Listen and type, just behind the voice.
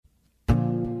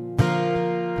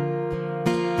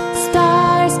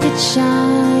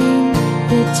shine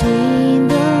between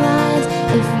the lines.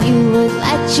 If you would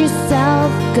let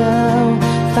yourself go,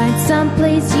 find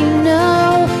someplace you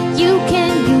know you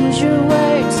can use your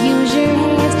words, use your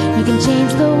hands. You can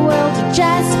change the world, you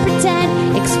just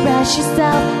pretend. Express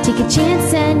yourself, take a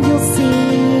chance, and you'll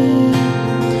see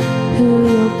who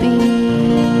you'll be.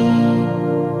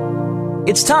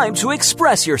 It's time to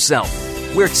express yourself,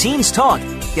 where teens talk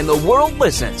and the world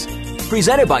listens.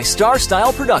 Presented by Star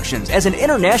Style Productions as an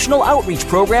international outreach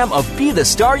program of Be the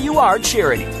Star You Are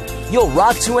charity. You'll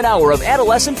rock to an hour of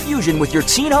adolescent fusion with your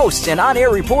teen hosts and on-air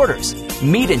reporters.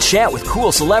 Meet and chat with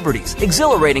cool celebrities,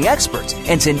 exhilarating experts,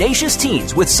 and tenacious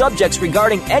teens with subjects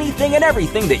regarding anything and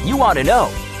everything that you want to know.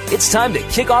 It's time to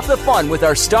kick off the fun with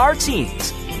our star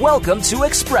teens. Welcome to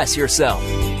Express Yourself.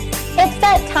 It's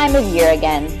that time of year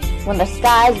again, when the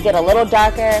skies get a little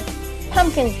darker,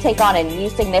 pumpkins take on a new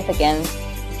significance,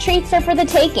 treats are for the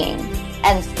taking,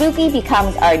 and spooky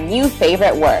becomes our new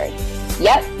favorite word.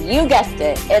 Yep, you guessed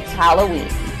it, it's Halloween.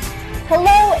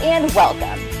 Hello and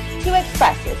welcome to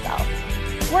Express Yourself.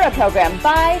 We're a program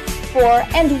by, for,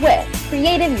 and with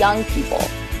creative young people.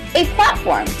 A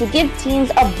platform to give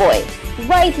teens a voice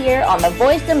right here on the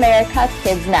Voice America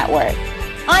Kids Network.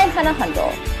 I'm Hannah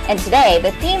Hundle, and today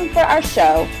the theme for our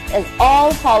show is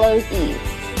All Hallows Eve,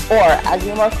 or as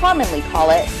we more commonly call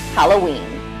it, Halloween.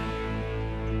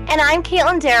 And I'm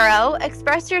Caitlin Darrow.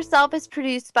 Express Yourself is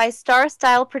produced by Star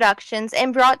Style Productions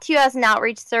and brought to you as an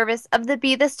outreach service of the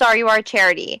Be the Star You Are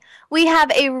charity. We have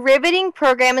a riveting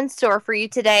program in store for you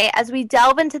today as we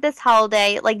delve into this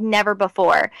holiday like never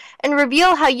before and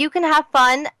reveal how you can have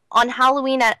fun on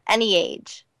Halloween at any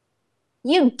age.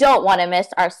 You don't want to miss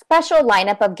our special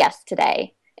lineup of guests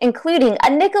today, including a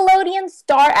Nickelodeon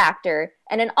star actor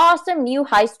and an awesome new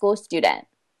high school student.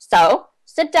 So,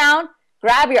 sit down,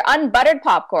 grab your unbuttered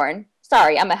popcorn,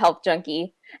 sorry, I'm a health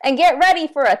junkie, and get ready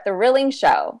for a thrilling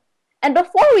show. And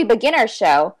before we begin our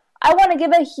show, I want to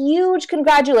give a huge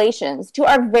congratulations to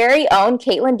our very own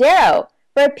Caitlin Darrow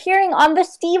for appearing on The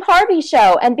Steve Harvey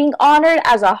Show and being honored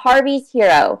as a Harvey's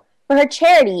Hero for her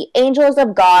charity, Angels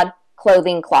of God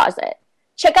Clothing Closet.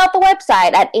 Check out the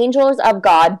website at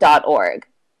angelsofgod.org.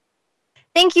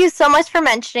 Thank you so much for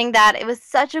mentioning that. It was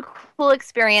such a cool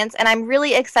experience, and I'm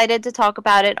really excited to talk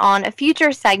about it on a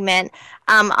future segment.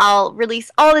 I'll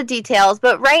release all the details,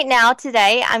 but right now,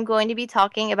 today, I'm going to be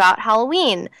talking about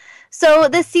Halloween. So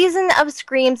the season of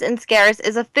screams and scares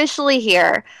is officially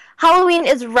here. Halloween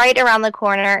is right around the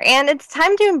corner, and it's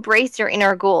time to embrace your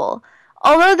inner ghoul.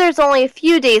 Although there's only a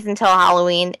few days until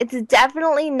Halloween, it's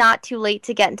definitely not too late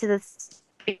to get into the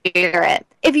spirit.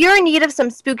 If you're in need of some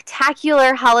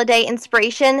spooktacular holiday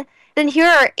inspiration, then here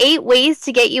are 8 ways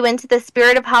to get you into the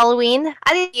spirit of Halloween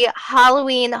at the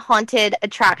Halloween haunted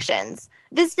attractions.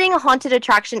 Visiting a haunted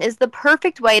attraction is the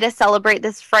perfect way to celebrate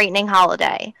this frightening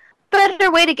holiday.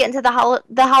 Better way to get into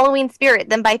the Halloween spirit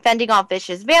than by fending off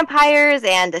vicious vampires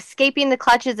and escaping the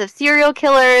clutches of serial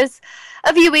killers.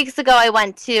 A few weeks ago, I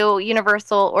went to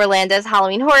Universal Orlando's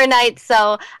Halloween Horror Nights,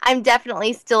 so I'm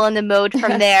definitely still in the mode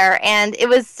from there. And it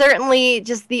was certainly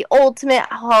just the ultimate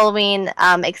Halloween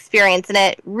experience, and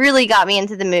it really got me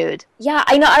into the mood. Yeah,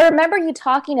 I know. I remember you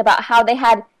talking about how they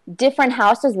had different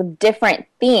houses with different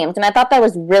themes, and I thought that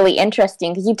was really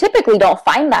interesting because you typically don't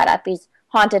find that at these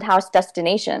haunted house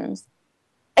destinations.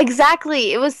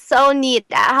 Exactly. It was so neat.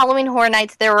 At Halloween Horror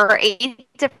Nights, there were 8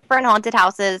 different haunted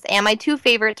houses, and my 2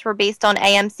 favorites were based on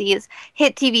AMC's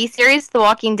hit TV series, The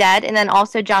Walking Dead, and then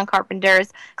also John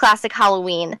Carpenter's classic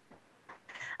Halloween,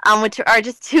 which are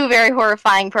just 2 very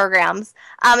horrifying programs.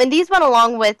 And these went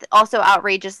along with also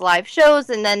outrageous live shows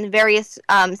and then various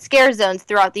scare zones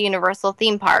throughout the Universal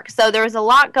theme park. So there was a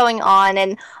lot going on,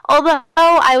 and although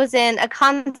I was in a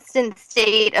constant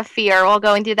state of fear while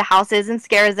going through the houses and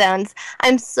scare zones,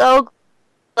 I'm so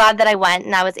glad that I went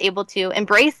and I was able to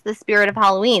embrace the spirit of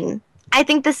Halloween. I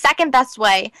think the second best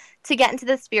way to get into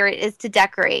the spirit is to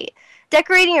decorate.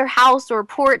 Decorating your house or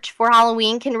porch for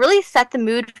Halloween can really set the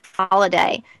mood for the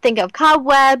holiday. Think of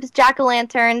cobwebs,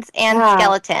 jack-o'-lanterns, and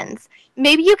skeletons.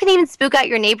 Maybe you can even spook out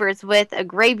your neighbors with a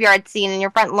graveyard scene in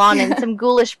your front lawn and some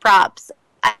ghoulish props.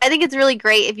 I think it's really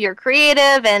great if you're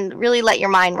creative and really let your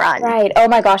mind run. Right. Oh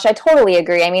my gosh, I totally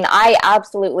agree. I mean, I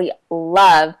absolutely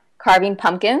love carving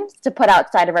pumpkins to put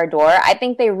outside of our door. I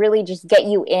think they really just get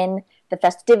you in the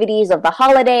festivities of the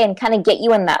holiday and kind of get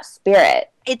you in that spirit.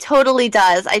 It totally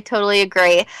does. I totally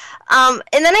agree. And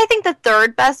then I think the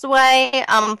third best way,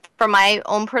 from my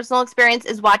own personal experience,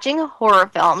 is watching horror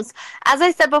films. As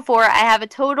I said before, I have a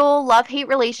total love-hate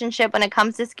relationship when it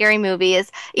comes to scary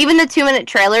movies. Even the 2-minute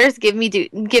trailers give me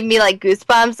like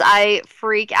goosebumps. I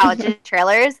freak out to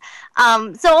trailers.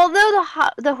 So although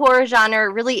the horror genre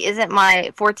really isn't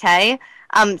my forte,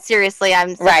 seriously,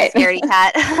 I'm such a scaredy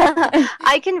cat.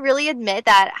 I can really admit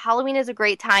that Halloween is a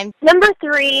great time. Number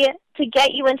 3 to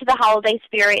get you into the holiday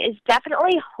spirit is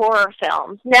definitely horror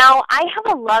films. Now, I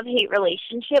have a love-hate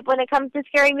relationship when it comes to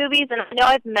scary movies, and I know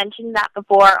I've mentioned that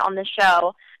before on the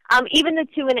show. Even the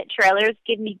 2-minute trailers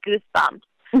give me goosebumps.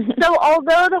 So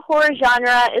although the horror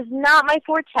genre is not my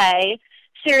forte,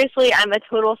 seriously, I'm a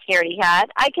total scaredy cat,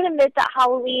 I can admit that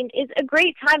Halloween is a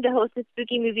great time to host a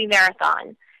spooky movie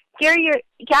marathon.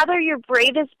 Gather your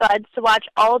bravest buds to watch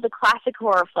all of the classic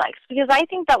horror flicks, because I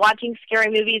think that watching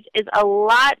scary movies is a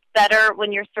lot better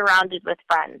when you're surrounded with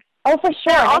friends. Oh, for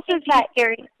sure. Also,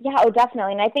 scary. Yeah, oh,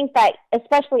 definitely. And I think that,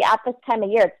 especially at this time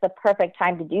of year, it's the perfect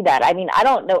time to do that. I mean, I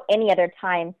don't know any other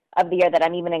time of the year that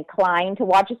I'm even inclined to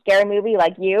watch a scary movie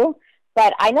like you,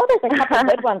 but I know there's a couple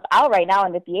good ones out right now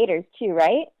in the theaters too,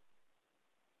 right?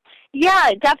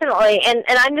 Yeah, definitely. And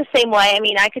I'm the same way. I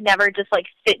mean, I could never just, like,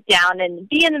 sit down and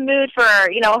be in the mood for,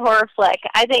 you know, a horror flick.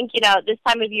 I think, you know, this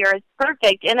time of year is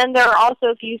perfect. And then there are also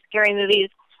a few scary movies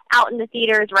out in the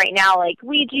theaters right now, like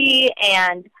Ouija,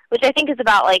 which I think is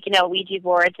about, like, you know, Ouija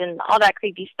boards and all that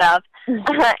creepy stuff,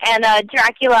 and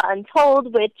Dracula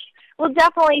Untold, which will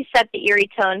definitely set the eerie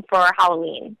tone for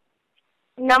Halloween.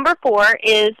 Number 4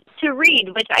 is to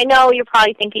read, which I know you're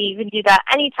probably thinking you can do that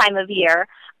any time of year.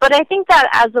 But I think that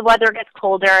as the weather gets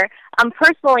colder,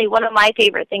 personally, one of my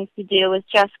favorite things to do is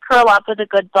just curl up with a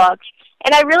good book.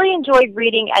 And I really enjoyed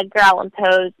reading Edgar Allan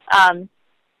Poe's,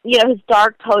 you know, his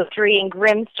dark poetry and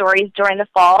grim stories during the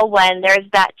fall when there's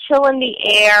that chill in the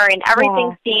air and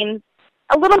everything seems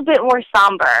a little bit more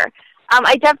somber.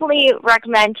 I definitely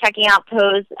recommend checking out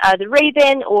Poe's The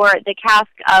Raven or The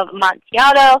Cask of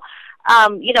Amontillado.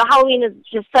 You know, Halloween is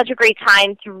just such a great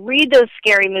time to read those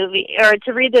scary movies, or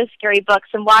to read those scary books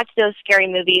and watch those scary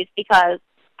movies, because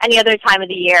any other time of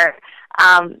the year,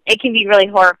 it can be really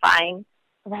horrifying.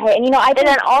 Right, and you know, I think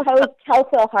also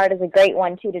Telltale Heart is a great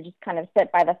one too, to just kind of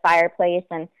sit by the fireplace.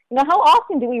 And you know, how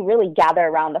often do we really gather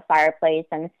around the fireplace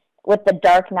and with the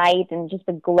dark night and just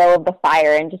the glow of the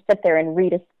fire and just sit there and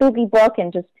read a spooky book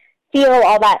and just feel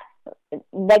all that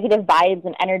negative vibes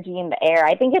and energy in the air?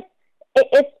 I think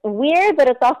it's weird, but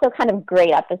it's also kind of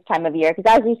great at this time of year,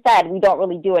 because as you said, we don't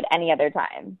really do it any other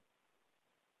time.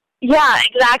 Yeah,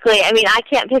 exactly. I mean, I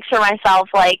can't picture myself,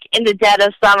 like, in the dead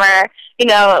of summer, you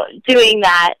know, doing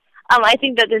that. I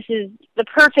think that this is the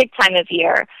perfect time of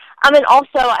year. And also,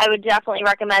 I would definitely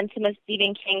recommend some of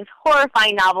Stephen King's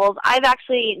horrifying novels. I've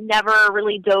actually never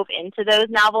really dove into those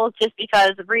novels just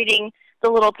because reading the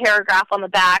little paragraph on the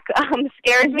back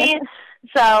scares me.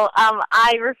 So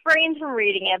I refrained from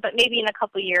reading it, but maybe in a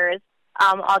couple years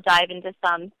I'll dive into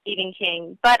some Stephen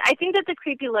King. But I think that the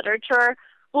creepy literature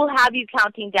will have you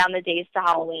counting down the days to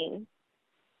Halloween.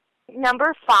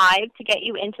 Number 5, to get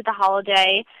you into the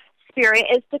holiday spirit,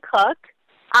 is to cook.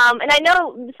 And I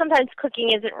know sometimes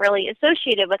cooking isn't really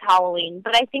associated with Halloween,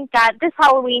 but I think that this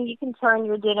Halloween you can turn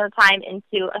your dinner time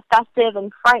into a festive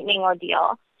and frightening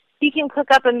ordeal. You can cook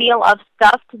up a meal of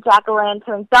stuffed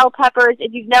jack-o'-lantern bell peppers.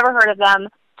 If you've never heard of them,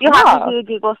 you'll have to do a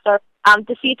Google search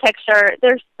to see a picture.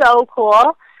 They're so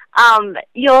cool.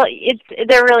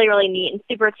 They're really, really neat and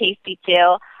super tasty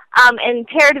too. And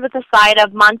paired with a side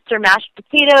of monster mashed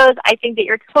potatoes, I think that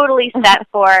you're totally set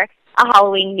for a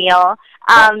Halloween meal.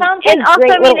 That sounds like and also,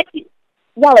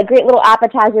 like great little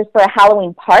appetizers for a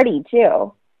Halloween party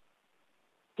too.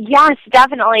 Yes,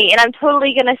 definitely. And I'm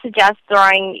totally going to suggest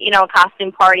throwing, you know, a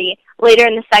costume party later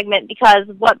in the segment, because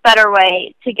what better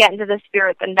way to get into the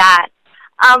spirit than that?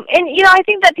 And, you know, I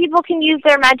think that people can use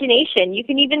their imagination. You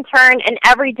can even turn an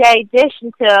everyday dish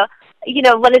into, you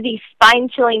know, one of these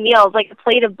spine-chilling meals, like a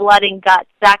plate of blood and guts.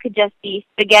 That could just be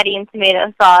spaghetti and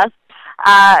tomato sauce.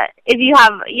 If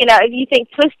you think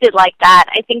twisted like that,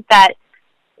 I think that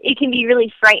it can be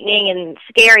really frightening and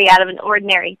scary out of an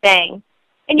ordinary thing.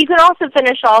 And you can also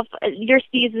finish off your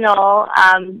seasonal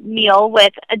meal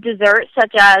with a dessert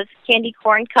such as candy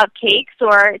corn cupcakes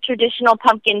or traditional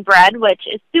pumpkin bread, which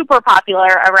is super popular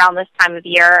around this time of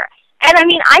year. And I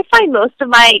mean, I find most of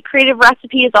my creative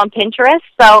recipes on Pinterest,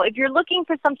 so if you're looking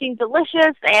for something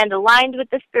delicious and aligned with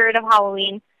the spirit of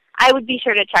Halloween, I would be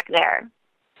sure to check there.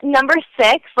 Number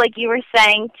 6, like you were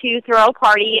saying, to throw a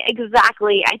party,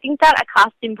 exactly. I think that a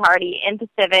costume party in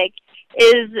Pacific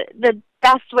is the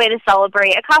best way to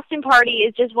celebrate. A costume party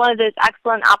is just one of those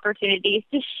excellent opportunities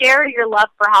to share your love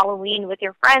for Halloween with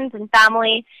your friends and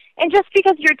family. And just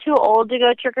because you're too old to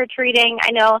go trick-or-treating,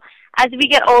 I know as we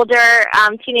get older,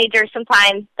 teenagers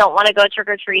sometimes don't want to go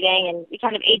trick-or-treating and we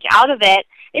kind of age out of it.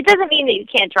 It doesn't mean that you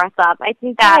can't dress up. I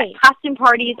think that costume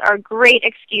parties are a great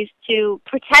excuse to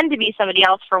pretend to be somebody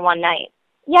else for one night.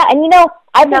 Yeah, and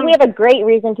I think we have a great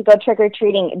reason to go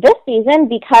trick-or-treating this season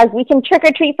because we can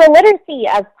trick-or-treat for literacy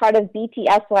as part of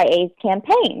BTSYA's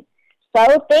campaign.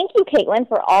 So thank you, Caitlin,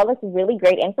 for all this really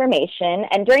great information.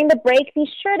 And during the break, be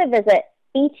sure to visit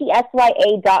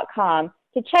btsya.com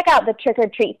to check out the Trick or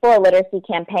Treat for Literacy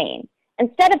campaign.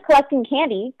 Instead of collecting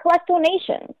candy, collect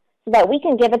donations so that we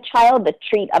can give a child the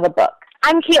treat of a book.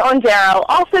 I'm Caitlin Darrow.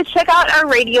 Also, check out our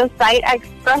radio site at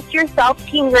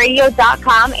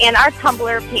expressyourselfteenradio.com and our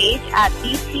Tumblr page at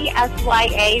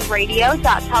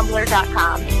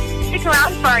btsyaradio.tumblr.com. Stick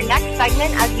around for our next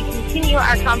segment as we continue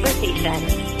our conversation.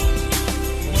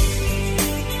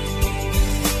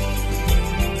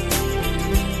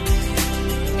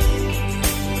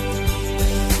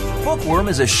 Bookworm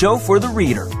is a show for the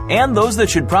reader and those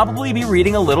that should probably be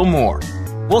reading a little more.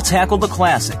 We'll tackle the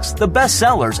classics, the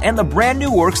bestsellers, and the brand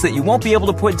new works that you won't be able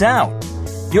to put down.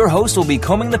 Your host will be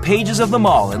combing the pages of them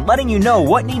all and letting you know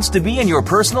what needs to be in your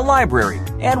personal library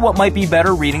and what might be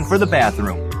better reading for the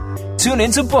bathroom. Tune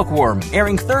into Bookworm,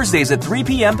 airing Thursdays at 3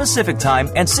 p.m. Pacific Time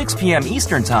and 6 p.m.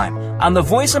 Eastern Time on the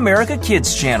Voice America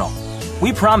Kids channel.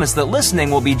 We promise that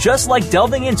listening will be just like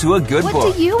delving into a good book.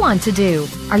 What do you want to do?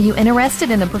 Are you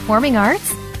interested in the performing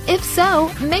arts? If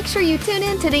so, make sure you tune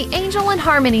in to the Angel and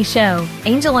Harmony Show.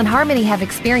 Angel and Harmony have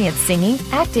experience singing,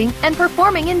 acting, and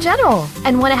performing in general,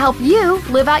 and want to help you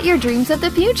live out your dreams of the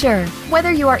future.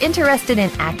 Whether you are interested in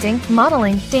acting,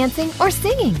 modeling, dancing, or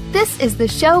singing, this is the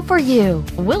show for you.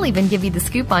 We'll even give you the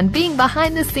scoop on being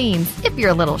behind the scenes if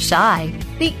you're a little shy.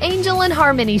 The Angel and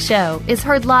Harmony Show is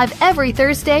heard live every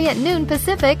Thursday at noon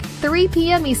Pacific, 3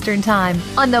 p.m. Eastern Time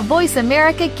on the Voice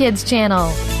America Kids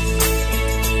channel.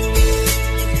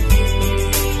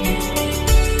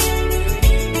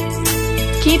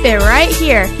 Keep it right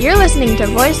here. You're listening to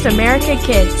Voice America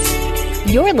Kids.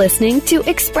 You're listening to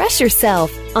Express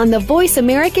Yourself on the Voice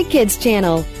America Kids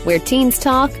channel, where teens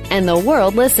talk and the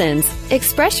world listens.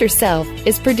 Express Yourself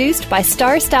is produced by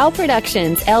Star Style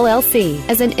Productions, LLC,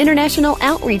 as an international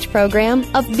outreach program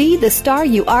of Be the Star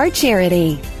You Are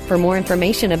charity. For more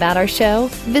information about our show,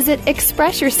 visit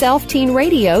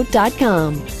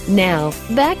expressyourselfteenradio.com. Now,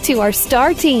 back to our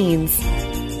star teens.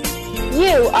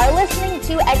 You are listening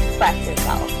to Express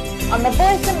Yourself on the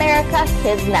Voice America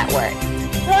Kids Network.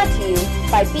 Brought to you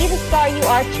by Be the Star You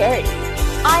Are charity.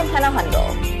 I'm Hannah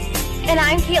Hundle. And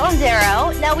I'm Caitlin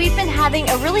Darrow. Now, we've been having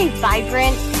a really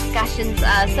vibrant discussions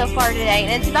so far today,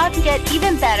 and it's about to get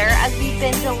even better as we've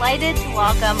been delighted to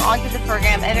welcome onto the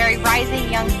program a very rising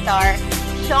young star.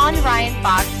 Sean Ryan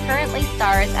Fox currently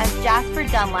stars as Jasper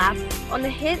Dunlap on the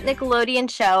hit Nickelodeon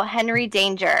show Henry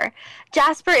Danger.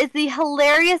 Jasper is the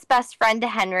hilarious best friend to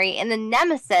Henry and the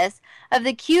nemesis of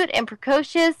the cute and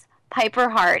precocious Piper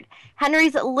Hart,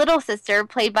 Henry's little sister,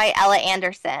 played by Ella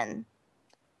Anderson.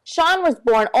 Sean was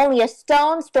born only a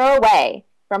stone's throw away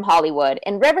from Hollywood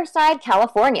in Riverside,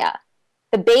 California.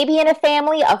 The baby in a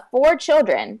family of 4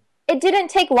 children, it didn't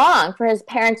take long for his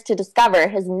parents to discover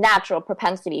his natural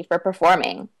propensity for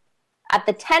performing. At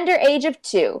the tender age of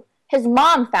 2, his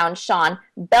mom found Sean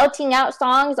belting out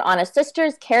songs on a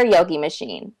sister's karaoke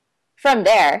machine. From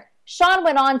there, Sean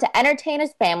went on to entertain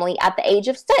his family at the age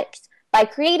of 6 by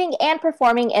creating and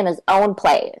performing in his own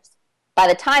plays. By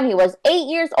the time he was 8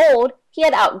 years old, he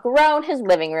had outgrown his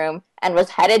living room and was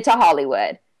headed to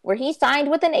Hollywood, where he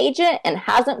signed with an agent and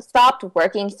hasn't stopped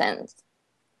working since.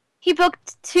 He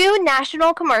booked 2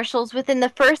 national commercials within the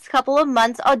first couple of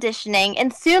months auditioning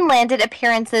and soon landed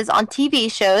appearances on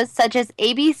TV shows such as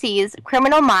ABC's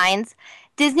Criminal Minds,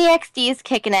 Disney XD's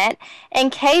Kickin' It,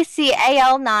 and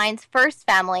KCAL9's First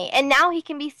Family, and now he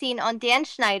can be seen on Dan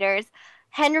Schneider's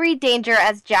Henry Danger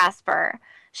as Jasper.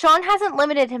 Sean hasn't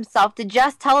limited himself to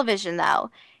just television,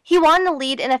 though. He won the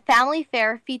lead in a family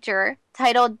fare feature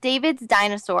titled David's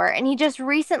Dinosaur, and he just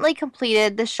recently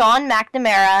completed the Sean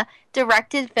McNamara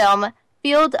directed film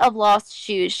Field of Lost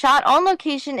Shoes, shot on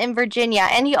location in Virginia,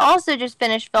 and he also just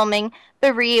finished filming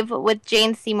Bereave with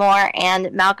Jane Seymour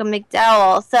and Malcolm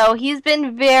McDowell, so he's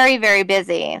been very, very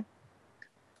busy.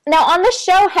 Now, on the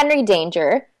show Henry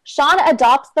Danger, Sean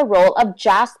adopts the role of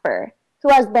Jasper, who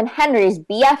has been Henry's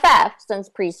BFF since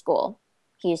preschool.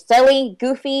 He's silly,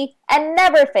 goofy, and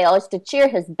never fails to cheer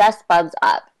his best buds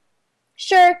up.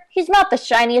 Sure, he's not the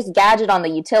shiniest gadget on the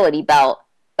utility belt,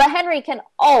 but Henry can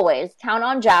always count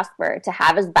on Jasper to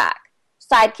have his back.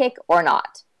 sidekick or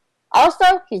not.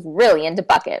 Also, he's really into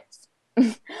buckets.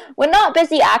 When not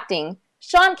busy acting,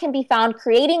 Sean can be found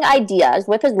creating ideas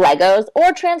with his Legos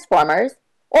or Transformers,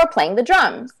 or playing the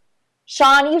drums.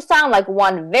 Sean, you sound like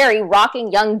one very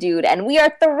rocking young dude, and we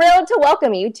are thrilled to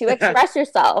welcome you to Express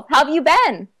Yourself. How have you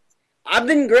been? I've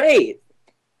been great.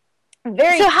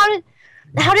 So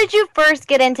how did you first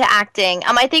get into acting?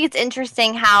 I think it's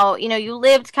interesting how, you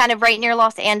lived kind of right near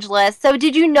Los Angeles. So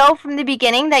did you know from the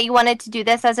beginning that you wanted to do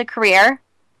this as a career?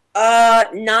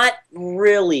 Not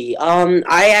really.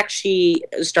 I actually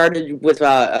started with,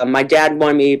 my dad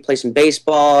wanted me to play some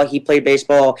baseball. He played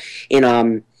baseball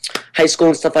in, high school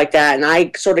and stuff like that, and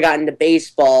I sort of got into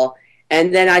baseball,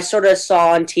 and then I sort of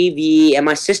saw on TV, and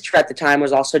my sister at the time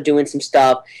was also doing some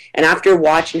stuff, and after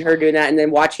watching her doing that and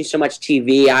then watching so much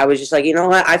TV, I was just like, you know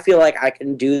what, I feel like I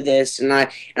can do this, and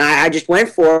I just went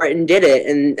for it and did it,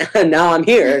 and now I'm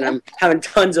here, and I'm having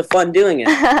tons of fun doing it.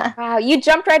 Wow, you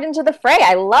jumped right into the fray.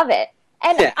 I love it.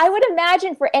 And yeah. I would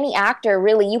imagine for any actor,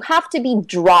 really, you have to be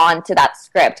drawn to that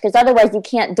script, because otherwise you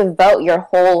can't devote your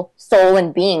whole soul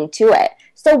and being to it.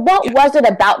 So what was it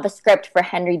about the script for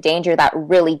Henry Danger that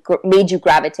really made you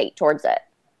gravitate towards it?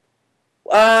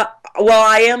 Well,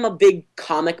 I am a big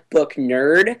comic book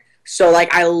nerd, so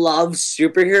I love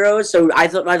superheroes. So I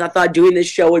thought doing this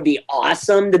show would be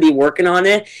awesome to be working on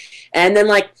it. And then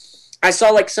I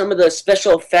saw some of the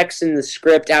special effects in the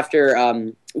script after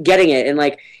getting it, and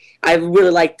I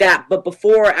really liked that. But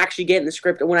before actually getting the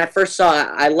script, when I first saw it,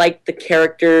 I liked the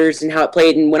characters and how it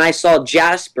played. And when I saw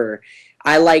Jasper,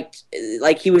 I liked,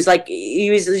 he was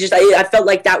just, I felt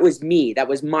like that was me. That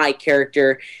was my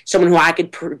character. Someone who I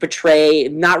could portray,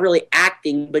 not really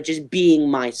acting, but just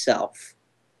being myself.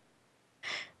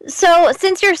 So,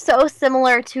 since you're so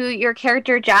similar to your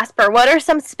character Jasper, what are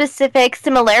some specific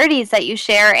similarities that you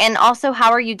share, and also how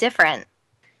are you different?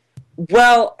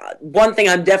 Well, one thing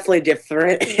I'm definitely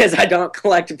different is I don't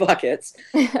collect buckets.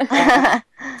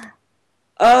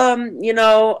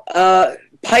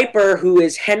 Piper, who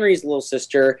is Henry's little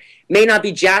sister, may not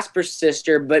be Jasper's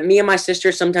sister, but me and my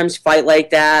sister sometimes fight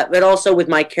like that. But also with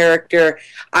my character,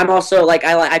 I'm also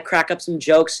I crack up some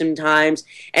jokes sometimes.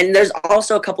 And there's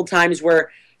also a couple times where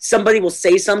somebody will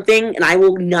say something and I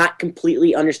will not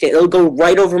completely understand. It'll go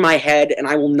right over my head and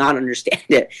I will not understand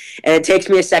it. And it takes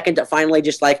me a second to finally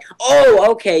just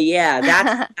oh, okay,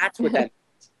 yeah, that's what that means.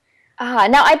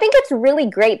 Now, I think it's really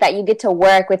great that you get to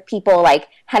work with people like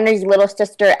Henry's little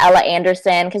sister, Ella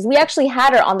Anderson, because we actually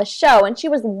had her on the show, and she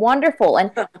was wonderful.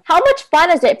 And how much fun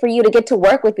is it for you to get to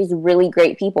work with these really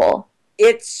great people?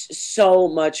 It's so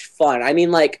much fun. I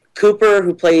mean, Cooper,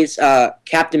 who plays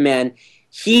Captain Man,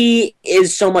 he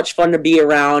is so much fun to be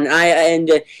around.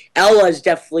 And Ella is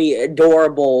definitely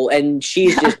adorable, and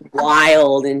she's just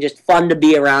wild and just fun to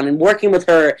be around. And working with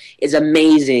her is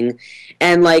amazing.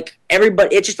 And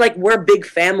everybody, it's just we're a big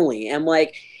family, and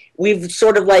we've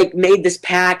sort of made this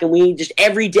pack, and we just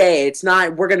every day, it's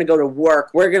not we're gonna go to work,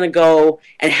 we're gonna go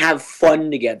and have fun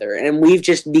together, and we've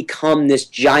just become this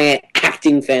giant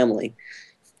acting family.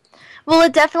 Well,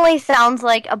 it definitely sounds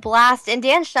like a blast, and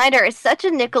Dan Schneider is such a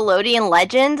Nickelodeon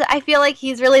legend. I feel like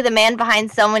he's really the man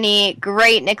behind so many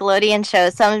great Nickelodeon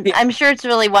shows, so I'm sure it's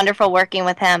really wonderful working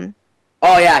with him.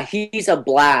 Oh, yeah, he's a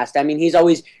blast. I mean, he's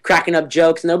always cracking up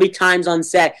jokes, and there'll be times on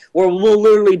set where we'll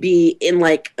literally be in,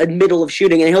 a middle of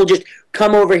shooting, and he'll just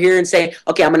come over here and say,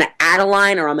 okay, I'm going to add a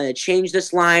line, or I'm going to change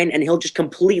this line, and he'll just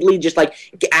completely just,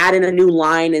 add in a new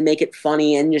line and make it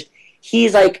funny, and just,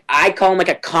 he's, I call him,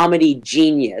 a comedy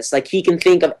genius. He can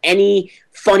think of any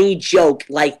funny joke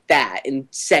like that in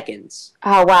seconds.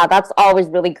 Oh, wow, that's always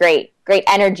really great. Great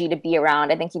energy to be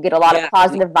around. I think you get a lot of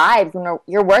positive vibes when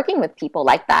you're working with people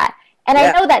like that. And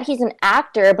I know that he's an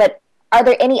actor, but are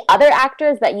there any other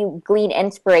actors that you glean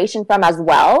inspiration from as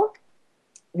well?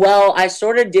 Well, I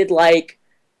sort of did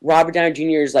Robert Downey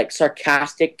Jr.'s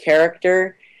sarcastic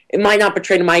character. It might not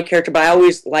portray my character, but I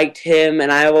always liked him,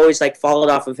 and I've always followed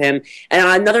off of him.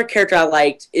 And another character I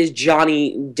liked is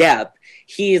Johnny Depp.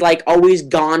 He's always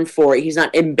gone for it. He's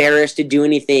not embarrassed to do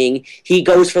anything. He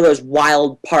goes for those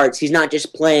wild parts. He's not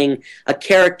just playing a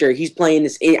character. He's playing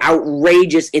this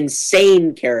outrageous,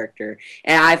 insane character.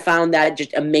 And I found that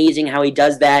just amazing how he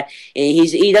does that. And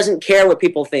he doesn't care what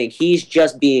people think. He's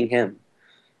just being him.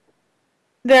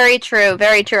 Very true,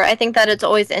 very true. I think that it's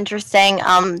always interesting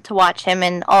to watch him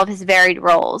in all of his varied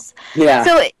roles. Yeah.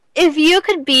 So if you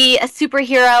could be a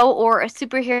superhero or a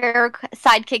superhero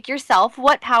sidekick yourself,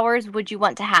 what powers would you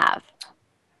want to have?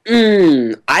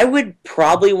 I would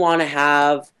probably want to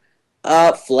have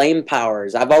flame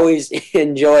powers. I've always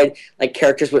enjoyed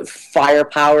characters with fire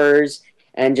powers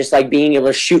and just being able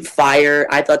to shoot fire.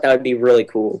 I thought that would be really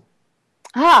cool.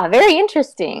 Very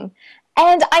interesting.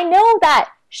 And I know that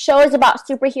shows about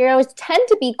superheroes tend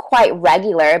to be quite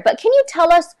regular, but can you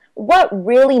tell us what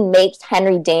really makes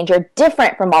Henry Danger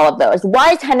different from all of those?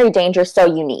 Why is Henry Danger so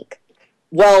unique?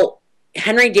 Well,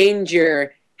 Henry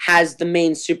Danger has the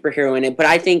main superhero in it, but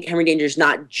I think Henry Danger is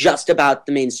not just about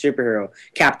the main superhero,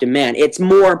 Captain Man. It's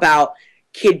more about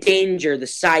Kid Danger, the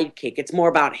sidekick. It's more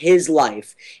about his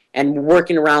life and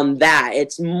working around that.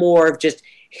 It's more of just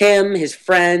him, his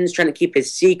friends, trying to keep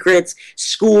his secrets,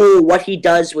 school, what he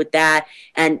does with that,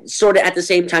 and sort of at the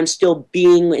same time still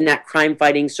being in that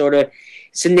crime-fighting sort of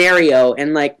scenario.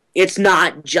 And, like, it's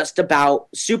not just about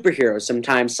superheroes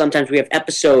sometimes. Sometimes we have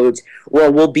episodes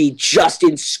where we'll be just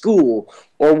in school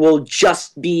or we'll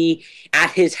just be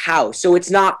at his house. So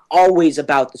it's not always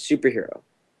about the superhero.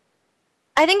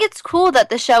 I think it's cool that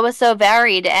the show is so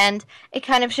varied and it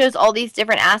kind of shows all these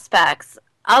different aspects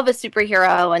of a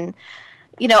superhero and,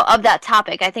 you know, of that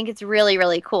topic. I think it's really,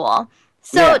 really cool.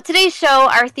 So today's show,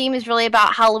 our theme is really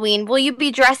about Halloween. Will you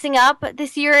be dressing up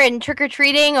this year and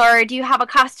trick-or-treating, or do you have a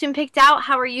costume picked out?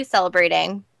 How are you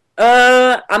celebrating?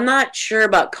 I'm not sure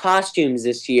about costumes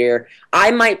this year. I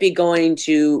might be going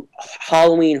to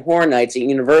Halloween Horror Nights at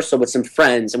Universal with some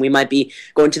friends, and we might be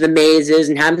going to the mazes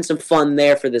and having some fun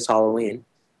there for this Halloween.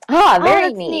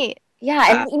 Very neat.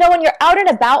 Yeah, and, you know, when you're out and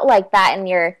about like that and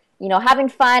you're, you know, having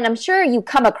fun, I'm sure you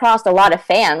come across a lot of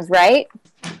fans, right?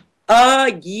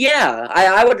 Yeah,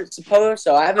 I would suppose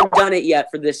so. I haven't done it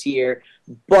yet for this year,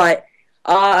 but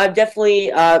I've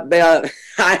definitely,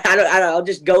 I'll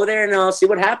just go there and I'll see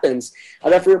what happens.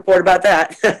 I'll definitely report about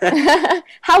that.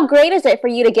 How great is it for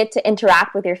you to get to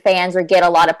interact with your fans or get a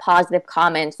lot of positive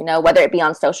comments, you know, whether it be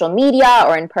on social media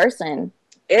or in person?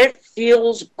 It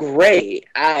feels great.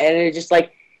 And it's just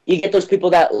like, you get those people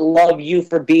that love you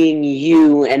for being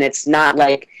you, and it's not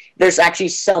like, there's actually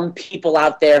some people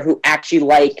out there who actually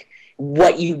like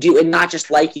what you do and not just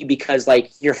like you because,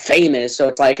 like, you're famous. So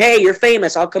it's like, hey, you're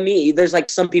famous, I'll come meet you. There's, like,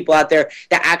 some people out there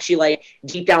that actually, like,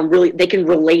 deep down really, they can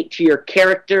relate to your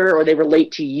character or they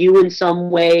relate to you in some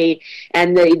way,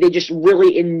 and they just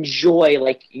really enjoy,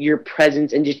 like, your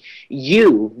presence and just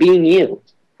you being you.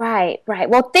 Right.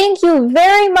 Well, thank you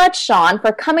very much, Sean,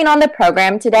 for coming on the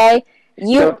program today.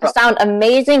 You sound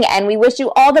amazing, and we wish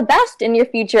you all the best in your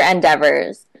future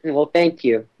endeavors. Well, thank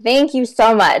you. Thank you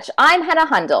so much. I'm Hannah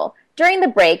Hundle. During the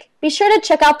break, be sure to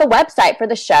check out the website for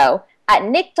the show at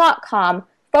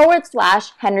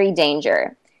nick.com/Henry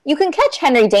Danger. You can catch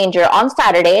Henry Danger on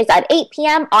Saturdays at 8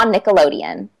 p.m. on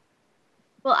Nickelodeon.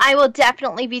 Well, I will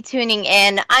definitely be tuning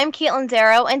in. I'm Caitlin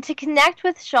Darrow, and to connect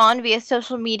with Sean via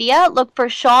social media, look for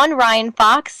Sean Ryan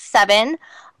Fox 7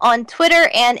 on Twitter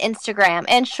and Instagram,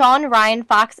 and Sean Ryan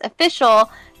Fox Official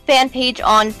fan page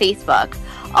on Facebook.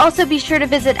 Also, be sure to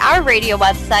visit our radio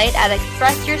website at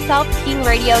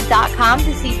expressyourselfteenradio.com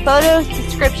to see photos,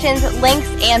 descriptions, links,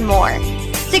 and more.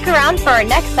 Stick around for our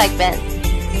next segment.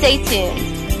 Stay tuned.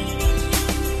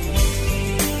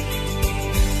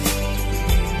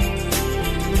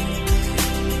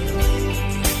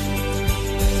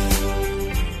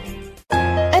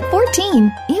 At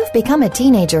 14, you've become a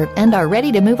teenager and are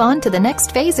ready to move on to the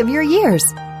next phase of your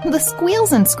years. The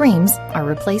squeals and screams are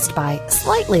replaced by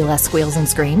slightly less squeals and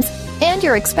screams, and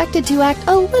you're expected to act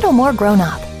a little more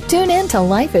grown-up. Tune in to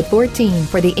Life at 14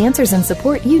 for the answers and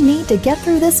support you need to get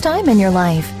through this time in your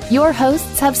life. Your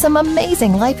hosts have some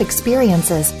amazing life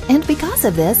experiences, and because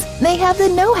of this, they have the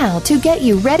know-how to get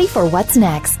you ready for what's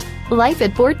next. Life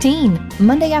at 14,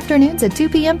 Monday afternoons at 2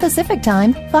 p.m. Pacific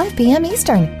Time, 5 p.m.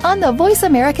 Eastern, on the Voice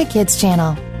America Kids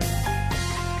channel.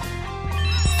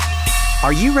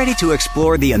 Are you ready to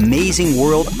explore the amazing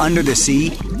world under the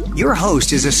sea? Your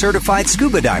host is a certified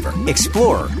scuba diver,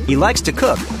 explorer. He likes to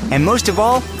cook, and most of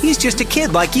all, he's just a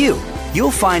kid like you. You'll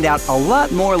find out a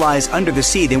lot more lies under the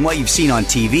sea than what you've seen on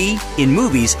TV, in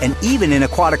movies, and even in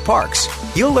aquatic parks.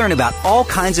 You'll learn about all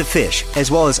kinds of fish, as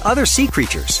well as other sea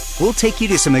creatures. We'll take you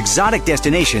to some exotic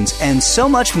destinations and so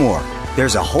much more.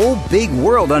 There's a whole big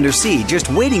world under sea just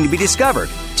waiting to be discovered.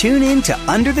 Tune in to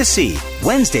Under the Sea,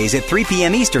 Wednesdays at 3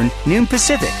 p.m. Eastern, noon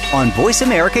Pacific, on Voice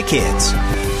America Kids.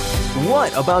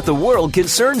 What about the world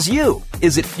concerns you?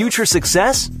 Is it future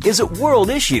success? Is it world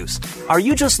issues? Are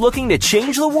you just looking to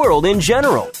change the world in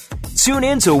general? Tune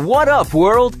in to What Up,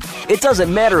 World? It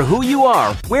doesn't matter who you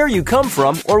are, where you come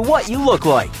from, or what you look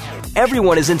like.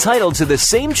 Everyone is entitled to the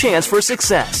same chance for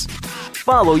success.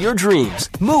 Follow your dreams,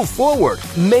 move forward,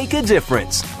 make a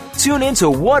difference. Tune in to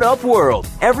What Up, World?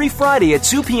 Every Friday at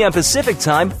 2 p.m. Pacific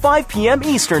Time, 5 p.m.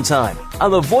 Eastern Time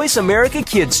on the Voice America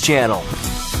Kids channel.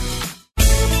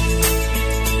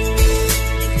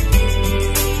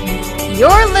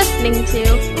 You're listening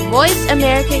to Voice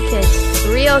America Kids.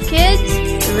 Real kids,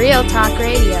 real talk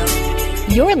radio.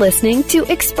 You're listening to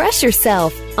Express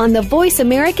Yourself on the Voice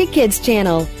America Kids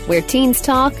channel, where teens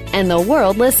talk and the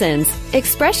world listens.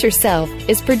 Express Yourself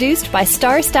is produced by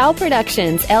Star Style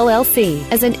Productions, LLC,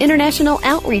 as an international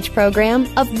outreach program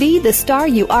of Be the Star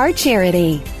You Are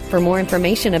charity. For more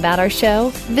information about our show,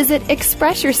 visit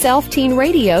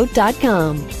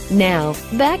ExpressYourselfTeenRadio.com. Now,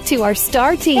 back to our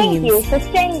star teens. Thank you for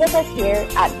staying with us here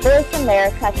at Voice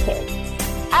America Kids.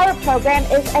 Our program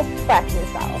is Express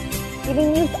Yourself,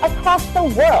 giving youth across the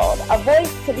world a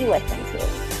voice to be listened to.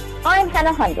 I'm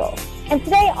Hannah Hundrell, and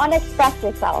today on Express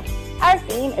Yourself, our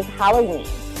theme is Halloween.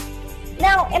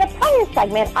 Now, in a prior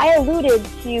segment, I alluded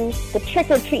to the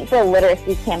Trick or Treat for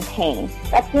Literacy campaign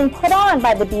that's been put on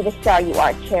by the Be the Star You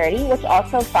Are charity, which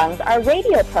also funds our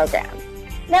radio program.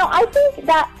 Now, I think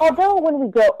that although when we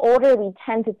grow older, we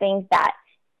tend to think that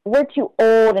we're too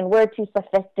old and we're too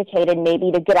sophisticated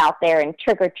maybe to get out there and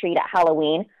trick or treat at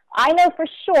Halloween, I know for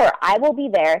sure I will be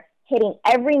there hitting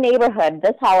every neighborhood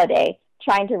this holiday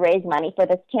trying to raise money for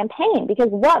this campaign, because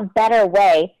what better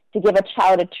way to give a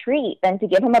child a treat than to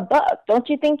give him a book? Don't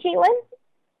you think, Caitlin?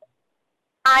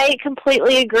 I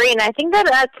completely agree, and I think that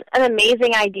that's an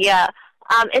amazing idea.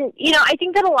 And, you know, I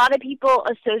think that a lot of people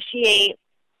associate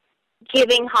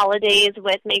giving holidays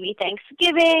with maybe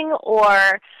Thanksgiving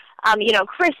or, you know,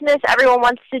 Christmas. Everyone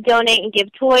wants to donate and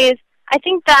give toys. I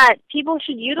think that people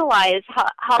should utilize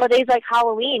holidays like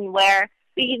Halloween, where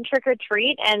we can trick or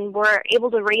treat and we're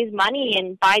able to raise money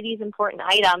and buy these important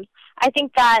items. I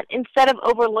think that instead of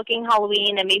overlooking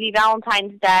Halloween and maybe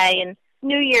Valentine's Day and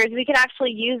New Year's, we can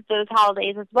actually use those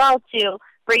holidays as well to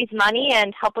raise money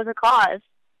and help with a cause.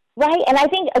 Right, and I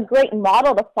think a great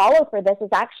model to follow for this is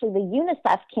actually the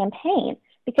UNICEF campaign,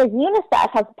 because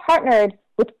UNICEF has partnered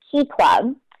with Key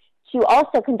Club to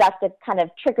also conduct a kind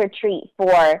of trick-or-treat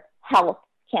for health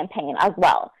campaign as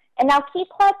well. And now Key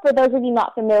Club, for those of you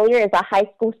not familiar, is a high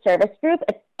school service group.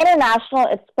 It's international.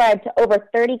 It's spread to over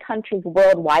 30 countries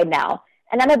worldwide now.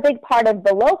 And I'm a big part of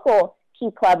the local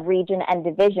Key Club region and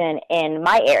division in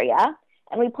my area.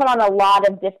 And we put on a lot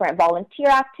of different volunteer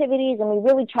activities, and we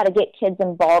really try to get kids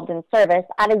involved in service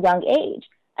at a young age.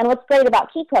 And what's great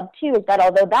about Key Club, too, is that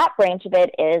although that branch of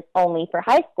it is only for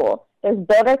high school, there's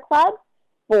Builder Club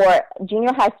for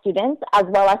junior high students, as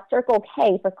well as Circle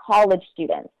K for college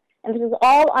students. And this is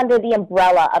all under the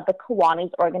umbrella of the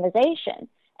Kiwanis organization.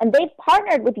 And they've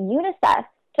partnered with UNICEF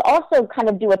to also kind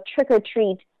of do a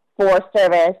trick-or-treat for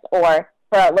service or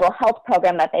for a little health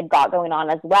program that they've got going on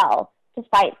as well, to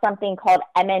fight something called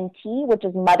MNT, which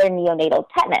is mother neonatal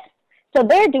tetanus. So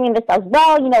they're doing this as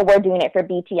well. You know, we're doing it for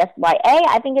BTSYA.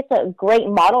 I think it's a great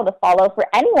model to follow for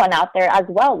anyone out there as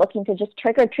well, looking to just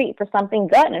trick-or-treat for something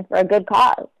good and for a good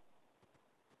cause.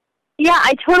 Yeah,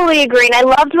 I totally agree. And I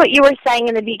loved what you were saying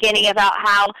in the beginning about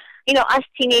how, you know, us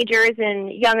teenagers and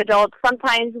young adults,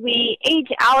 sometimes we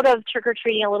age out of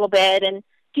trick-or-treating a little bit, and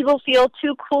people feel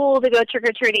too cool to go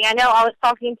trick-or-treating. I know I was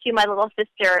talking to my little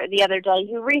sister the other day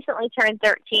who recently turned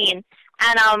 13,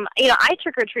 and, you know, I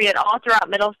trick-or-treated all throughout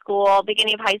middle school,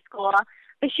 beginning of high school,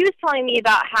 but she was telling me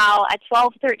about how at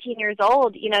 12, 13 years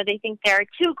old, you know, they think they're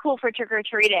too cool for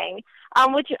trick-or-treating,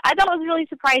 which I thought was really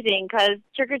surprising, because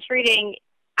trick-or-treating,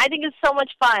 I think, is so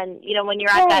much fun, you know, when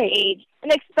you're at that age,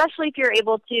 and especially if you're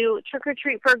able to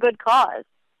trick-or-treat for a good cause.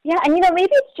 Yeah, and, you know,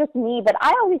 maybe it's just me, but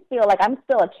I always feel like I'm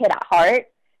still a kid at heart.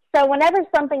 So whenever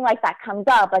something like that comes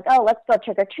up, like, oh, let's go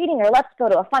trick-or-treating or let's go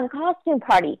to a fun costume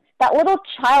party, that little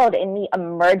child in me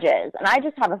emerges, and I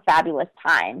just have a fabulous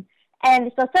time.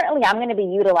 And so certainly I'm going to be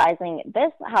utilizing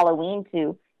this Halloween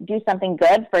to do something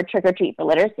good for Trick-or-Treat for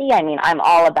Literacy. I mean, I'm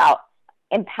all about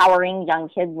empowering young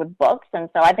kids with books, and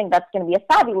so I think that's going to be a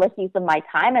fabulous use of my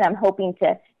time, and I'm hoping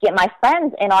to get my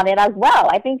friends in on it as well.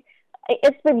 I think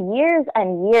it's been years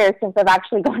and years since I've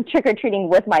actually gone trick-or-treating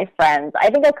with my friends.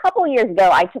 I think a couple years ago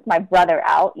I took my brother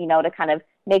out, you know, to kind of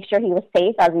make sure he was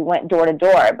safe as we went door to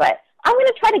door. But I'm going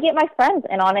to try to get my friends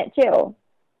in on it too.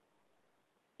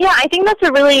 Yeah, I think that's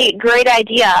a really great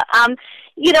idea.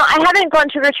 You know, I haven't gone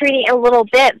trick-or-treating in a little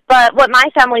bit, but what my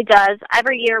family does,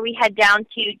 every year we head down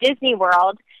to Disney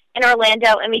World in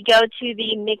Orlando, and we go to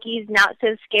the Mickey's Not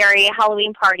So Scary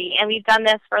Halloween party. And we've done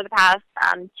this for the past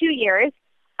 2 years.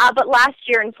 But last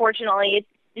year, unfortunately,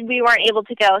 we weren't able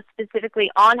to go specifically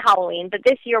on Halloween. But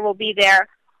this year we'll be there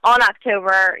on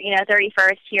October,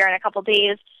 31st here in a couple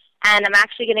days. And I'm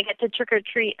actually going to get to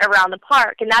trick-or-treat around the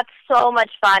park. And that's so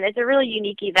much fun. It's a really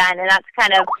unique event, and that's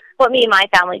kind of what me and my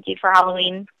family do for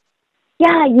Halloween.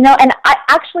 Yeah, and I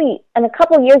actually, and a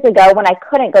couple years ago when I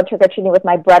couldn't go trick-or-treating with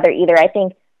my brother either, I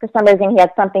think for some reason he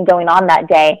had something going on that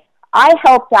day, I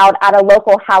helped out at a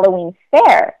local Halloween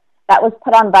fair. that was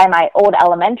put on by my old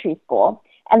elementary school.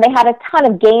 And they had a ton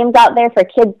of games out there for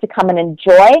kids to come and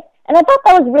enjoy. And I thought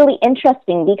that was really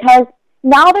interesting because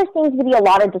now there seems to be a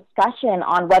lot of discussion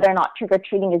on whether or not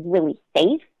trick-or-treating is really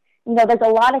safe. You know, there's a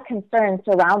lot of concerns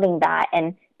surrounding that,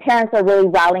 and parents are really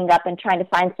rallying up and trying to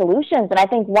find solutions. And I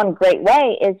think one great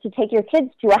way is to take your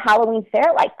kids to a Halloween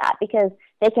fair like that, because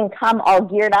they can come all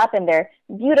geared up in their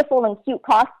beautiful and cute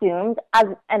costumes,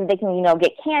 and they can, you know,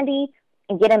 get candy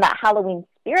and get in that Halloween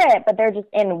spirit, but they're just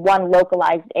in one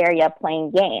localized area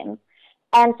playing games.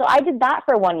 And so I did that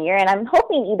for 1 year, and I'm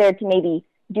hoping either to maybe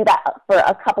do that for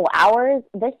a couple hours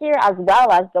this year, as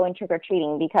well as going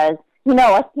trick-or-treating, because, you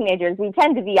know, us teenagers, we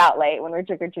tend to be out late when we're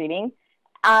trick-or-treating.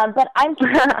 But I'm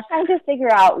trying to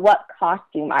figure out what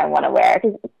costume I want to wear,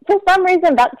 because for some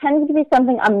reason that tends to be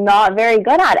something I'm not very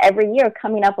good at every year,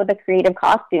 coming up with a creative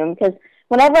costume, because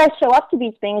whenever I show up to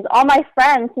these things, all my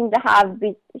friends seem to have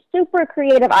these super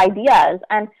creative ideas,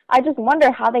 and I just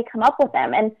wonder how they come up with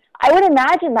them. And I would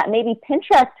imagine that maybe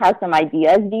Pinterest has some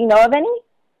ideas. Do you know of any?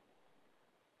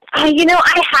 You know,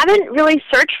 I haven't really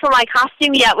searched for my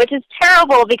costume yet, which is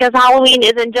terrible because Halloween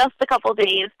is in just a couple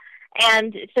days.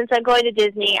 And since I'm going to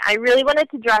Disney, I really wanted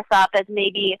to dress up as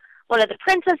maybe one of the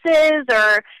princesses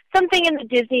or something in the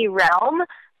Disney realm.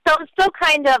 So I'm still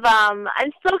kind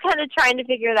of trying to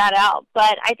figure that out.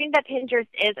 But I think that Pinterest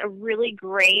is a really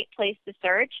great place to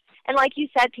search. And like you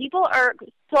said, people are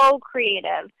so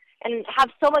creative and have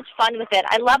so much fun with it.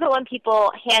 I love it when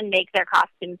people hand make their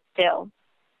costumes too.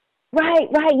 Right.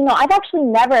 You know, I've actually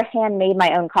never handmade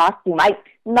my own costume. I'm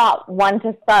not one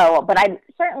to sew, but I'd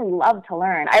certainly love to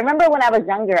learn. I remember when I was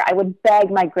younger, I would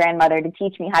beg my grandmother to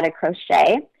teach me how to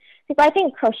crochet, because I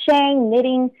think crocheting,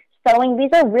 knitting, sewing,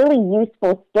 these are really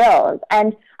useful skills.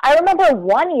 And I remember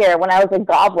one year when I was a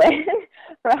goblin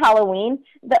for Halloween,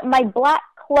 that my black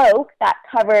cloak that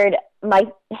covered my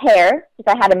hair,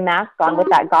 because I had a mask on with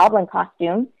that goblin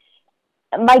costume,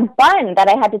 my bun that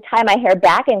I had to tie my hair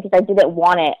back in because I didn't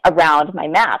want it around my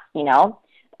mask, you know.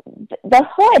 The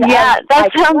hood. Yeah, that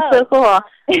sounds so cool.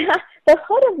 The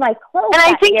hood of my clothes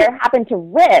that year happened to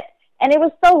rip, and it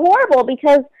was so horrible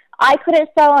because I couldn't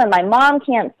sew and my mom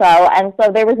can't sew, and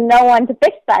so there was no one to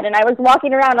fix that, and I was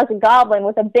walking around as a goblin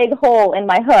with a big hole in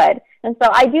my hood. And so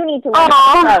I do need to learn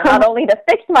how to sew, not only to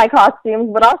fix my costumes,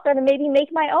 but also to maybe make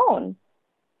my own.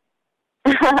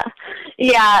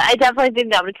 Yeah, I definitely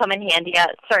think that would come in handy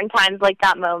at certain times like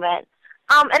that moment.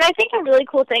 And I think a really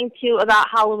cool thing, too, about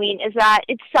Halloween is that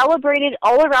it's celebrated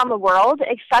all around the world,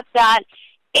 except that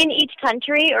in each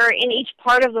country or in each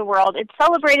part of the world, it's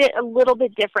celebrated a little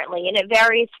bit differently, and it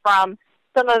varies from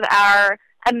some of our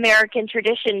American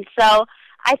traditions. So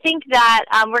I think that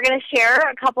we're going to share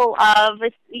a couple of,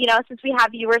 you know, since we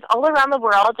have viewers all around the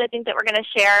world, I think that we're going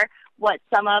to share what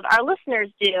some of our listeners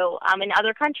do in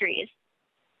other countries.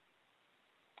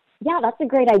 Yeah, that's a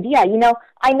great idea. You know,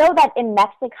 I know that in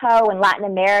Mexico and Latin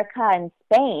America and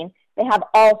Spain, they have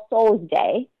All Souls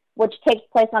Day, which takes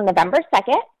place on November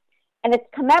 2nd, and it's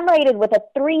commemorated with a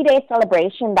 3-day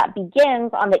celebration that begins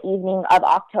on the evening of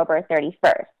October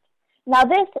 31st. Now,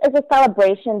 this is a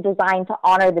celebration designed to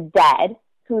honor the dead,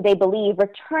 who they believe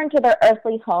return to their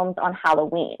earthly homes on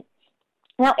Halloween.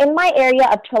 Now, in my area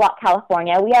of Turlock,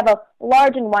 California, we have a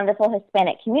large and wonderful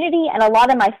Hispanic community, and a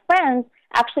lot of my friends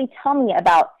actually tell me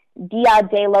about Dia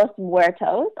de los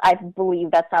Muertos. I believe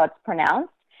that's how it's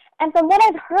pronounced. And from what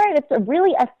I've heard, it's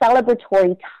really a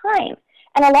celebratory time.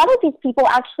 And a lot of these people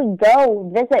actually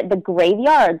go visit the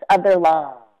graveyards of their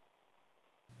loved ones.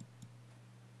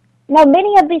 Now,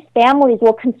 many of these families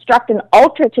will construct an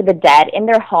altar to the dead in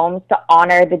their homes to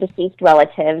honor the deceased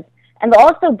relatives, and they'll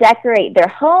also decorate their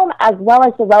home as well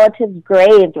as the relatives'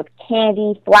 graves with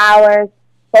candy, flowers,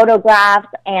 photographs,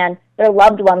 and their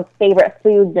loved ones' favorite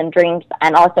foods and drinks,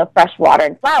 and also fresh water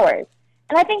and flowers.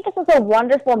 And I think this is a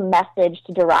wonderful message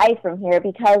to derive from here,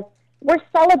 because we're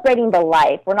celebrating the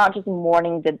life. We're not just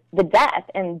mourning the death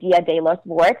in Dia de los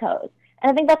Muertos.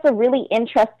 And I think that's a really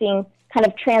interesting kind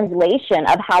of translation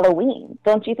of Halloween,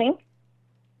 don't you think?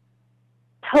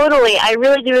 Totally. I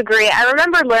really do agree. I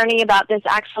remember learning about this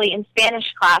actually in Spanish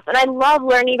class, and I love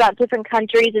learning about different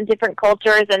countries and different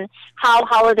cultures and how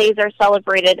holidays are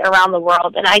celebrated around the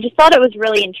world. And I just thought it was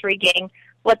really intriguing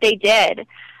what they did.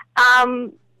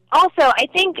 Also, I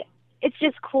think it's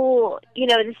just cool, you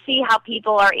know, to see how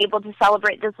people are able to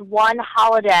celebrate this one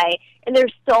holiday, and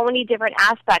there's so many different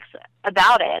aspects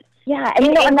about it. Yeah, and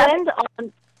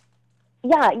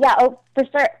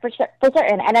for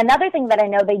certain. And another thing that I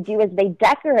know they do is they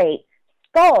decorate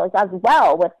skulls as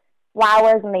well with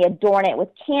flowers, and they adorn it with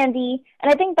candy.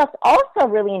 And I think that's also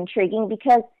really intriguing,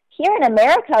 because here in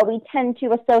America, we tend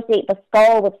to associate the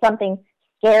skull with something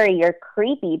scary or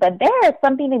creepy, but there it's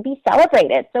something to be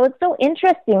celebrated. So it's so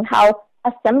interesting how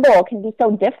a symbol can be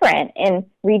so different in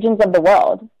regions of the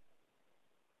world.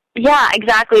 Yeah,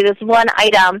 exactly. This one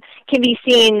item can be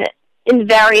seen in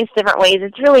various different ways.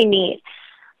 It's really neat.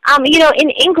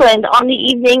 In England, on the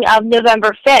evening of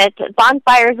November 5th,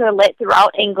 bonfires are lit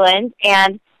throughout England,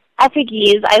 and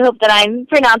effigies, I hope that I'm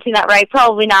pronouncing that right,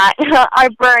 probably not, are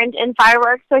burned and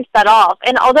fireworks are set off.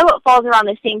 And although it falls around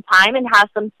the same time and has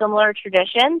some similar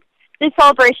traditions, this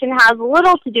celebration has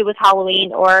little to do with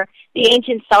Halloween or the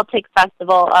ancient Celtic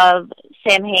festival of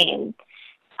Samhain.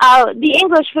 The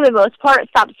English, for the most part,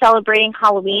 stopped celebrating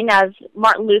Halloween as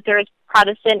Martin Luther's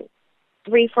Protestant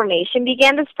Reformation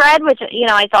began to spread, which,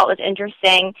 I thought was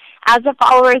interesting. As the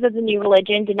followers of the new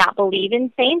religion did not believe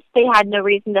in saints, they had no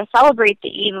reason to celebrate the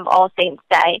eve of All Saints'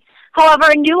 Day. However,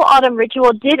 a new autumn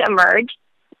ritual did emerge.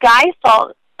 Guy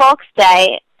Fawkes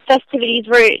Day festivities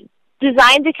were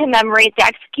designed to commemorate the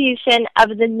execution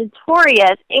of the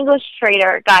notorious English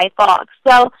traitor Guy Fawkes.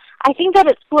 So I think that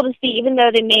it's cool to see, even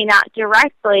though they may not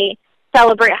directly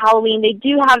celebrate Halloween, they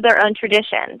do have their own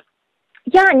traditions.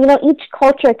 Yeah, and each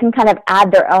culture can kind of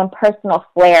add their own personal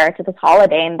flair to this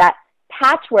holiday, and that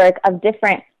patchwork of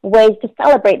different ways to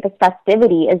celebrate this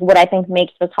festivity is what I think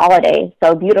makes this holiday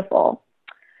so beautiful.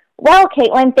 Well,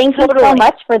 Caitlin, thank you so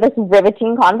much for this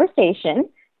riveting conversation.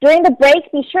 During the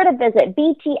break, be sure to visit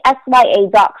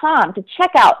btsya.com to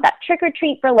check out that Trick or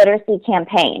Treat for Literacy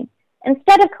campaign.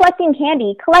 Instead of collecting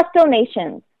candy, collect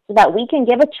donations so that we can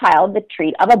give a child the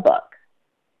treat of a book.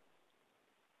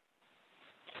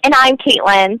 And I'm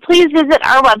Caitlin. Please visit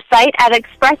our website at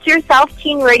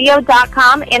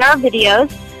expressyourselfteenradio.com and our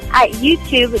videos at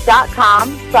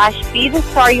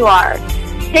youtube.com/BeTheStarYouAre.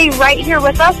 Stay right here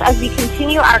with us as we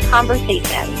continue our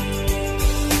conversation.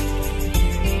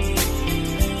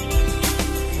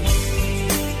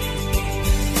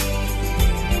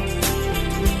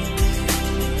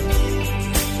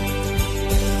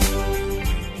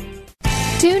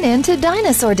 Tune in to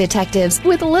Dinosaur Detectives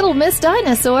with Little Miss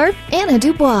Dinosaur, Anna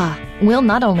Dubois. We'll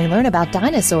not only learn about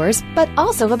dinosaurs, but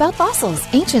also about fossils,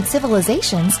 ancient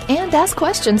civilizations, and ask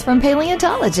questions from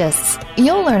paleontologists.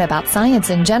 You'll learn about science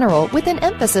in general with an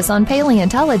emphasis on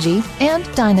paleontology and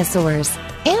dinosaurs.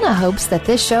 Anna hopes that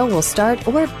this show will start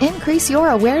or increase your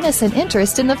awareness and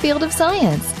interest in the field of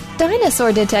science.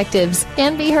 Dinosaur Detectives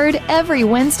can be heard every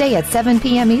Wednesday at 7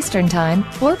 p.m. Eastern Time,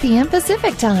 4 p.m.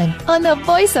 Pacific Time on the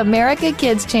Voice America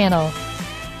Kids channel.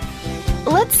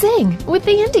 Let's sing with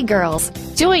the Indie Girls.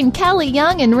 Join Callie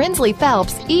Young and Rinsley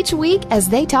Phelps each week as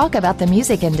they talk about the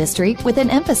music industry with an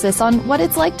emphasis on what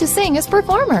it's like to sing as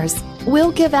performers.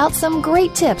 We'll give out some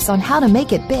great tips on how to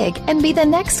make it big and be the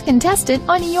next contestant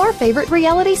on your favorite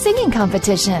reality singing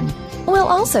competition. We'll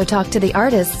also talk to the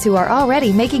artists who are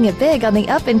already making it big on the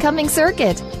up-and-coming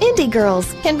circuit. Indie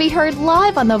Girls can be heard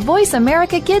live on the Voice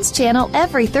America Kids channel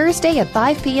every Thursday at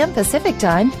 5 p.m. Pacific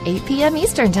Time, 8 p.m.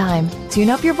 Eastern Time.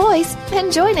 Tune up your voice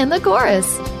and join in the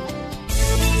chorus.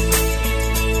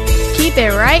 Keep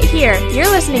it right here.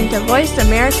 You're listening to Voice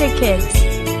America Kids.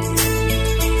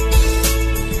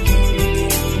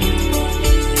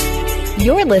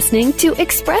 You're listening to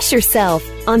Express Yourself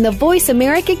on the Voice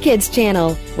America Kids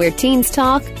channel, where teens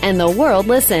talk and the world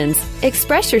listens.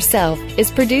 Express Yourself is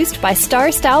produced by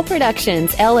Star Style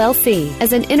Productions, LLC,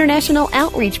 as an international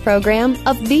outreach program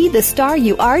of Be the Star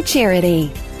You Are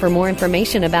charity. For more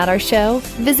information about our show,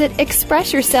 visit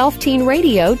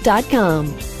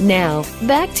expressyourselfteenradio.com. Now,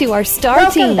 back to our star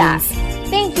Welcome teens. back.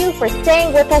 Thank you for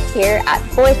staying with us here at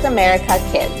Voice America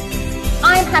Kids.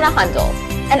 I'm Hannah Hundle,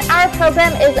 and our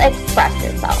program is Express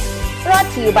Yourself,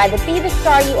 brought to you by the Be the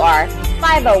Star You Are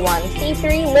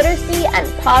 501c3 Literacy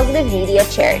and Positive Media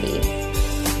Charity.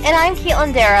 And I'm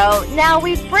Caitlin Darrow. Now,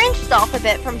 we've branched off a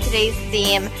bit from today's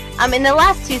theme in the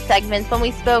last two segments when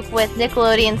we spoke with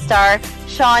Nickelodeon star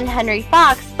Sean Henry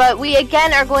Fox, but we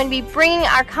again are going to be bringing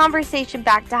our conversation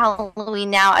back to Halloween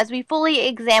now as we fully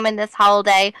examine this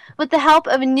holiday with the help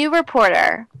of a new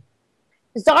reporter.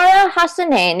 Zara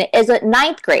Hassanein is a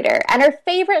 9th grader, and her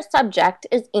favorite subject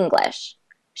is English.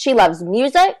 She loves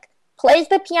music, plays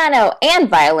the piano and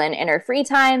violin in her free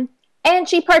time, and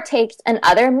she partakes in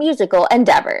other musical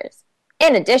endeavors.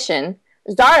 In addition,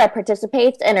 Zara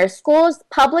participates in her school's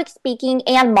public speaking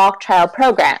and mock trial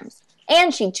programs,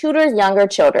 and she tutors younger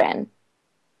children.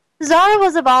 Zara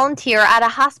was a volunteer at a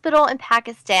hospital in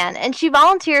Pakistan, and she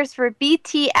volunteers for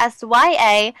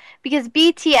BTSYA because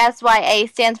BTSYA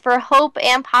stands for Hope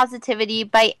and Positivity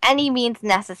by Any Means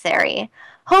Necessary.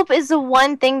 Hope is the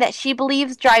one thing that she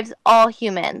believes drives all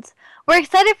humans. We're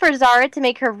excited for Zara to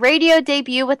make her radio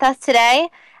debut with us today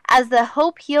as the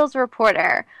Hope Heals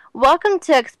reporter. Welcome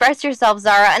to Express Yourself,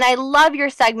 Zara, and I love your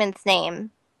segment's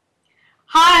name.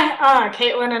 Hi,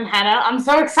 Caitlin and Hannah. I'm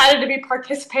so excited to be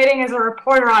participating as a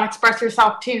reporter on Express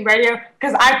Yourself Teen Radio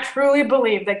because I truly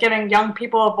believe that giving young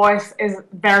people a voice is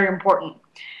very important.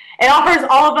 It offers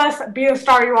all of us Be the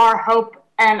Star You Are hope,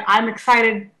 and I'm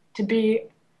excited to be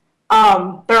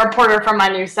the reporter for my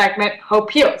new segment, Hope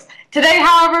Heals. Today,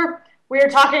 however, we are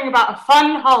talking about a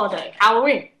fun holiday,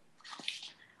 Halloween.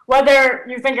 Whether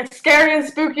you think it's scary and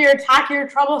spooky or tacky or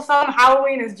troublesome,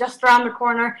 Halloween is just around the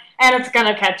corner, and it's going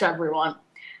to catch everyone.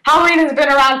 Halloween has been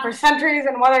around for centuries,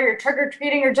 and whether you're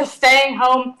trick-or-treating or just staying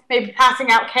home, maybe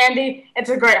passing out candy, it's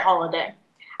a great holiday.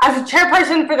 As a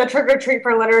chairperson for the Trick or Treat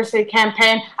for Literacy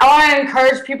campaign, I want to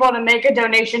encourage people to make a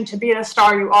donation to Be the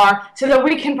Star You Are so that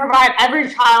we can provide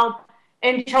every child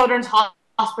in Children's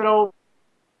Hospital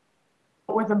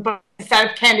with a set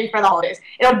of candy for the holidays.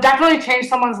 It'll definitely change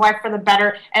someone's life for the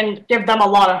better and give them a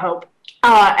lot of hope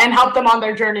and help them on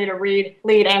their journey to read,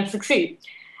 lead, and succeed.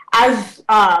 As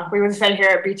we would say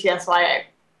here at BTSYA.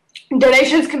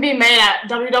 Donations can be made at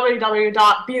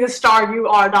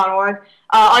www.bethestarur.org.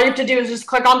 All you have to do is just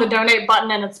click on the donate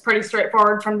button, and it's pretty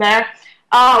straightforward from there.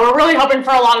 We're really hoping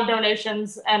for a lot of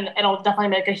donations, and it'll definitely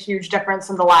make a huge difference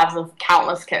in the lives of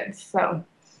countless kids. So.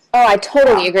 Oh, I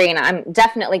totally agree, and I'm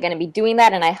definitely going to be doing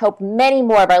that, and I hope many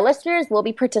more of our listeners will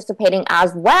be participating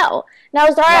as well. Now,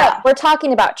 Zara, we're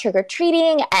talking about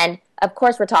trick-or-treating, and of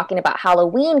course we're talking about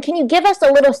Halloween. Can you give us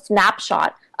a little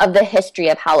snapshot of the history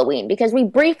of Halloween? Because we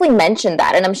briefly mentioned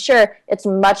that, and I'm sure it's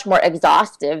much more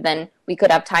exhaustive than we could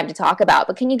have time to talk about.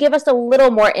 But can you give us a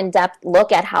little more in-depth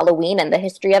look at Halloween and the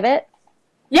history of it?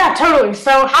 Yeah, totally.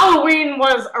 So Halloween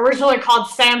was originally called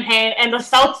Samhain, and the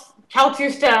Celts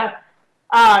used to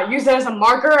use it as a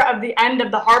marker of the end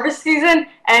of the harvest season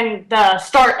and the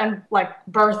start and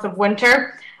birth of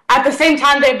winter. At the same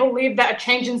time, they believed that a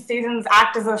change in seasons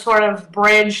act as a sort of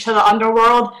bridge to the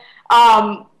underworld.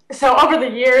 So over the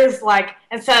years,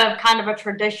 instead of kind of a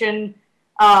tradition,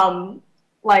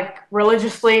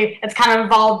 religiously, it's kind of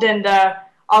evolved into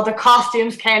all the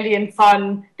costumes, candy, and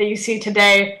fun that you see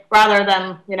today, rather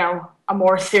than, a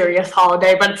more serious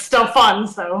holiday. But it's still fun,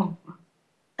 so.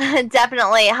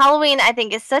 Definitely. Halloween, I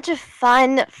think, is such a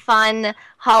fun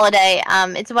holiday.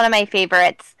 It's one of my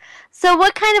favorites. So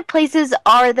what kind of places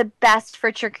are the best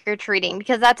for trick-or-treating?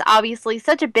 Because that's obviously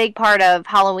such a big part of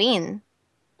Halloween.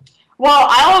 Well,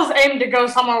 I always aim to go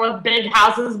somewhere with big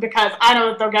houses because I know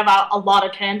that they'll give out a lot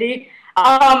of candy.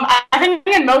 I think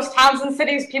in most towns and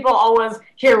cities, people always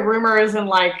hear rumors and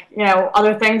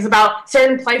other things about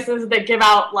certain places that give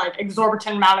out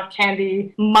exorbitant amount of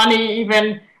candy, money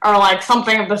even, or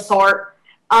something of the sort.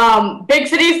 Big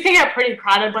cities can get pretty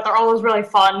crowded, but they're always really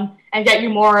fun and get you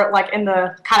more in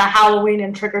the kind of Halloween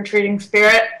and trick-or-treating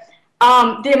spirit.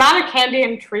 The amount of candy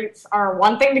and treats are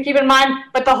one thing to keep in mind,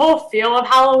 but the whole feel of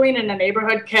Halloween in a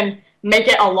neighborhood can make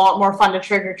it a lot more fun to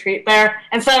trick-or-treat there,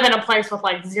 instead of in a place with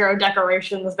zero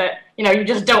decorations that, you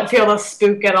just don't feel the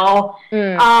spook at all.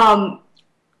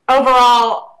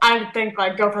 Overall, I think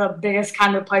go for the biggest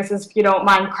kind of places if you don't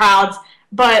mind crowds.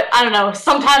 But I don't know,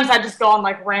 sometimes I just go on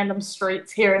random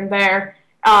streets here and there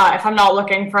if I'm not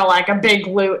looking for a big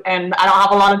loot and I don't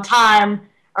have a lot of time,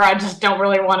 or I just don't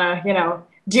really want to,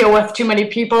 deal with too many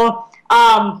people.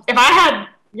 If I had,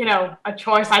 a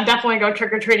choice, I'd definitely go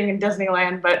trick-or-treating in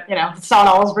Disneyland, but, it's not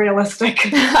always realistic.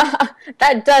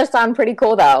 That does sound pretty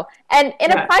cool, though. And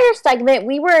in a prior segment,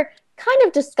 we were kind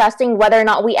of discussing whether or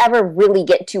not we ever really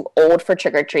get too old for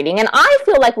trick-or-treating. And I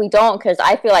feel like we don't, because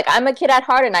I feel like I'm a kid at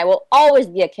heart and I will always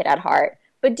be a kid at heart.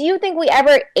 But do you think we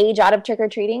ever age out of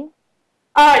trick-or-treating?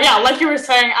 Yeah, like you were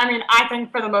saying, I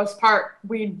think for the most part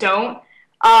we don't.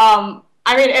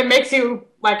 It makes you,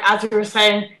 as you were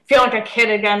saying, feel like a kid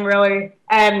again, really,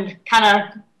 and kind of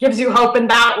gives you hope in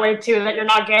that way, too, that you're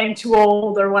not getting too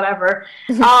old or whatever.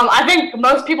 I think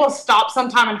most people stop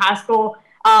sometime in high school.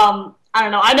 I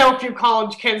don't know. I know a few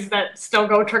college kids that still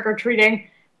go trick-or-treating.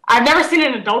 I've never seen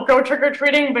an adult go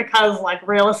trick-or-treating because,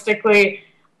 realistically,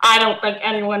 I don't think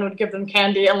anyone would give them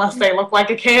candy unless they look like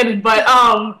a kid. But,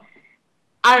 I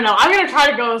don't know. I'm going to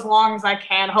try to go as long as I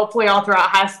can, hopefully all throughout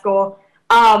high school.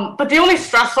 But the only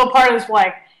stressful part is,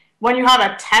 when you have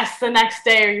a test the next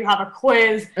day or you have a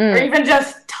quiz or even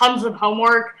just tons of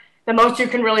homework, the most you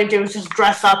can really do is just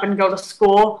dress up and go to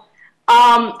school.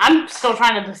 I'm still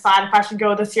trying to decide if I should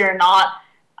go this year or not.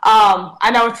 I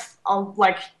know it's a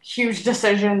huge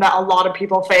decision that a lot of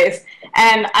people face,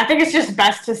 and I think it's just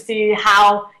best to see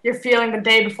how you're feeling the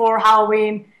day before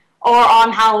Halloween or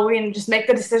on Halloween and just make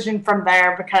the decision from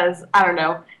there because I don't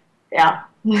know. Yeah.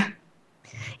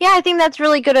 Yeah, I think that's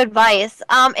really good advice.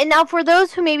 And now for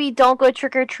those who maybe don't go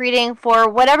trick-or-treating for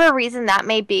whatever reason that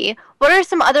may be, what are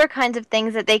some other kinds of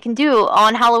things that they can do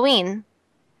on Halloween?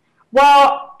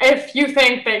 Well, if you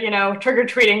think that,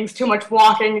 trick-or-treating is too much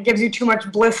walking, it gives you too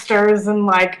much blisters and,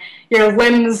 your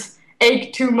limbs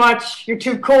ache too much, you're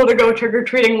too cool to go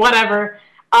trick-or-treating, whatever,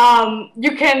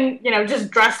 you can,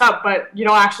 just dress up, but you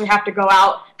don't actually have to go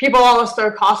out. People always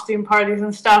throw costume parties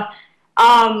and stuff.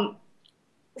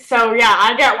 So, yeah,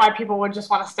 I get why people would just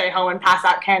want to stay home and pass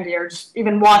out candy or just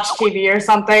even watch TV or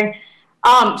something.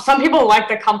 Some people like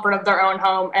the comfort of their own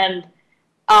home, and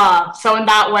so in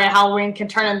that way, Halloween can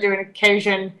turn into an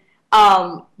occasion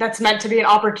that's meant to be an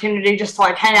opportunity just to,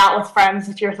 hang out with friends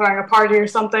if you're throwing a party or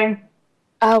something.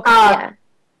 Okay, yeah.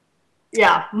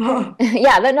 Yeah.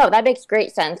 Yeah, no, that makes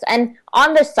great sense. And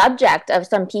on the subject of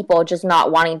some people just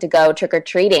not wanting to go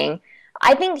trick-or-treating,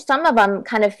 I think some of them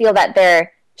kind of feel that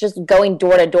they're just going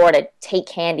door to door to take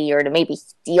candy or to maybe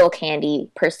steal candy,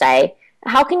 per se.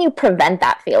 How can you prevent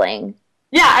that feeling?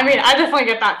 Yeah, I definitely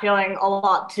get that feeling a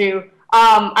lot, too.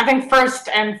 I think first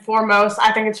and foremost,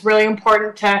 I think it's really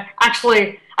important to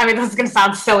actually, this is going to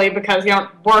sound silly because you don't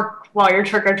work while you're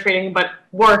trick-or-treating, but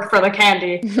work for the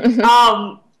candy.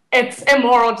 It's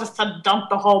immoral just to dump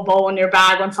the whole bowl in your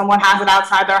bag when someone has it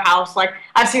outside their house.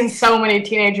 I've seen so many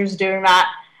teenagers doing that.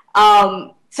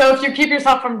 So if you keep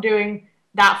yourself from doing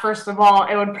that, first of all,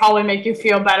 it would probably make you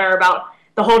feel better about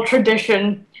the whole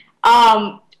tradition.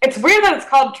 It's weird that it's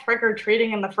called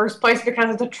trick-or-treating in the first place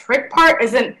because the trick part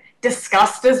isn't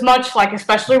discussed as much,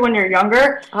 especially when you're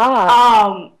younger.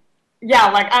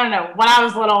 Yeah, I don't know. When I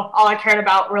was little, all I cared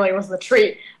about really was the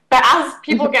treat. But as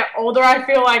people get older, I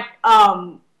feel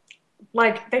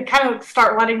they kind of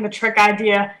start letting the trick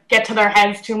idea get to their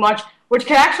heads too much, which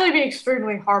can actually be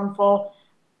extremely harmful.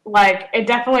 It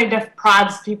definitely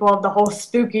deprives people of the whole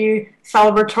spooky,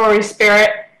 celebratory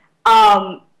spirit.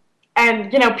 And,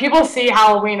 people see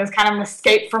Halloween as kind of an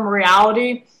escape from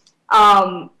reality.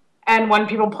 And when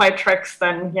people play tricks,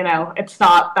 then, it's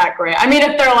not that great.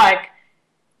 If they're,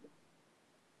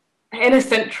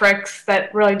 innocent tricks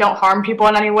that really don't harm people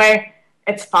in any way,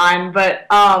 it's fine. But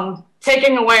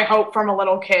taking away hope from a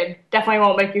little kid definitely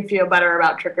won't make you feel better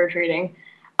about trick-or-treating.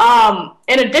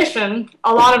 In addition,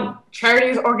 a lot of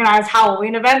charities organize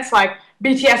Halloween events, like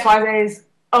BTSY's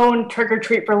own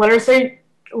Trick-or-Treat for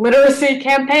Literacy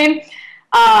campaign.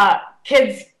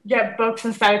 Kids get books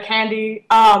instead of candy.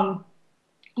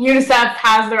 UNICEF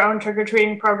has their own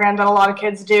trick-or-treating program that a lot of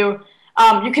kids do.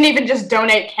 You can even just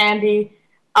donate candy,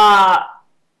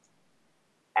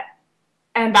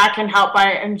 and that can help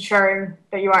by ensuring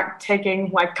that you aren't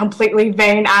taking completely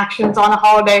vain actions on a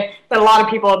holiday that a lot of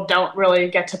people don't really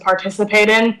get to participate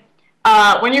in.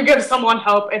 When you give someone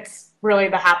hope, it's really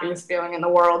the happiest feeling in the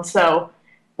world. So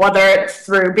whether it's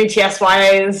through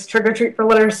BTSYA's Trick-or-Treat for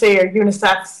Literacy or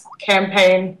UNICEF's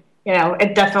campaign,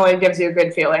 it definitely gives you a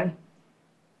good feeling.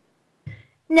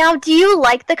 Now, do you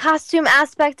like the costume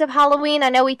aspect of Halloween? I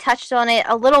know we touched on it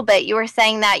a little bit. You were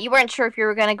saying that you weren't sure if you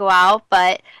were going to go out,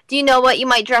 but do you know what you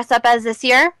might dress up as this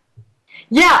year?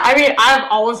 Yeah, I've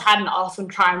always had an awesome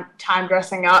time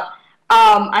dressing up.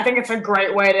 I think it's a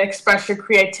great way to express your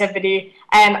creativity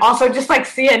and also just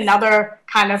see another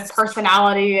kind of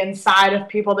personality inside of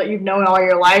people that you've known all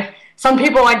your life. Some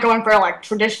people like going for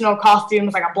traditional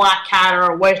costumes like a black cat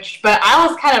or a witch, but I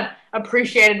always kind of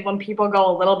appreciated when people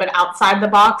go a little bit outside the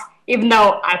box, even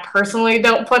though I personally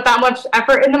don't put that much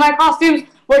effort into my costumes,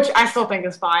 which I still think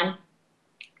is fine.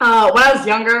 When I was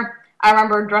younger, I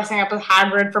remember dressing up as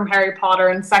Hagrid from Harry Potter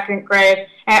in 2nd grade,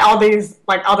 and all these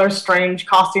other strange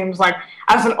costumes. I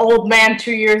was an old man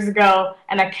 2 years ago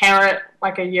and a carrot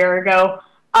a year ago.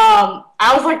 I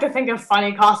always like to think of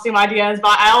funny costume ideas,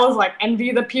 but I always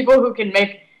envy the people who can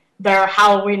make their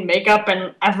Halloween makeup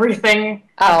and everything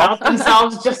about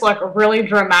themselves just really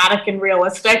dramatic and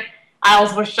realistic. I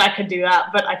always wish I could do that,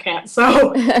 but I can't.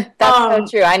 So that's so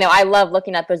true. I know. I love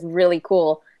looking at those really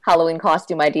cool Halloween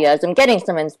costume ideas and getting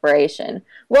some inspiration.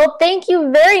 Well, thank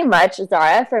you very much,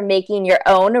 Zara, for making your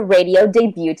own radio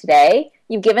debut today.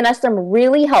 You've given us some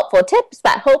really helpful tips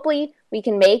that hopefully we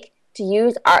can make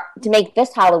to make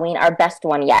this Halloween our best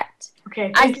one yet.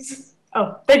 Okay.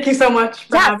 Thank you so much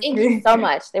for having me. Thank you so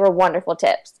much. They were wonderful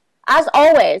tips. As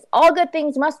always, all good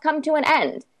things must come to an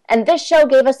end, and this show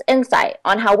gave us insight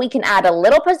on how we can add a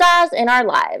little pizzazz in our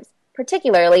lives,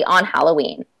 particularly on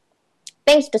Halloween.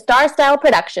 Thanks to Star Style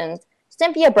Productions,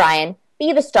 Cynthia Bryan,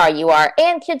 Be the Star You Are,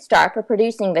 and KidStar for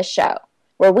producing this show,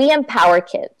 where we empower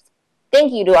kids.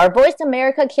 Thank you to our Voice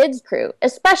America Kids crew,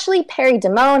 especially Perry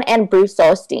Damone and Bruce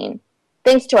Solstein.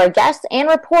 Thanks to our guests and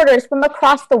reporters from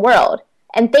across the world.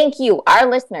 And thank you, our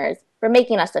listeners, for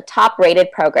making us a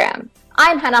top-rated program.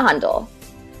 I'm Hannah Hundle.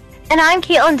 And I'm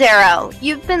Caitlin Darrow.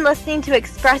 You've been listening to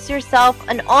Express Yourself,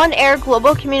 an on-air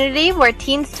global community where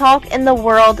teens talk and the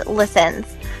world listens.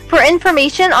 For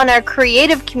information on our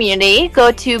creative community,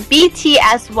 go to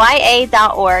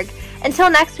btsya.org. Until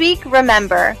next week,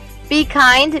 remember, be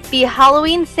kind, be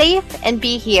Halloween safe, and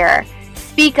be here.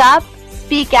 Speak up,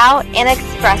 speak out, and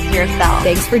express yourself.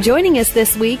 Thanks for joining us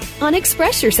this week on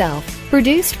Express Yourself,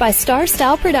 produced by Star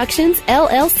Style Productions,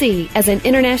 LLC, as an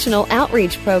international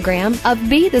outreach program of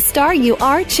Be the Star You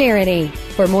Are charity.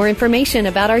 For more information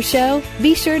about our show,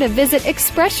 be sure to visit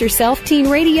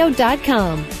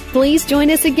ExpressYourselfTeenRadio.com. Please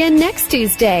join us again next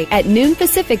Tuesday at noon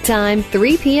Pacific Time,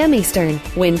 3 p.m. Eastern,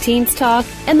 when teens talk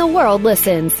and the world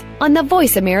listens, on the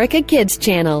Voice America Kids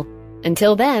channel.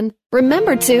 Until then,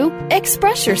 remember to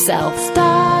express yourself.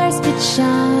 Stars could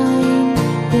shine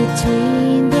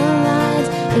between the lines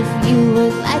if you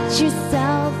would let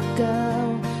yourself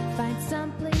go. Find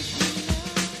someplace.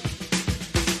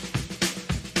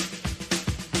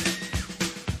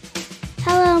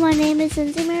 Hello, my name is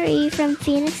Lindsay Marie from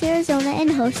Phoenix, Arizona,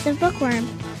 and host of Bookworm.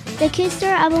 The Kid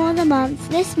Star album of the month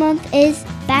this month is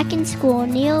Back in School,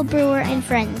 Neil Brewer and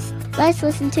Friends. Let's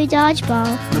listen to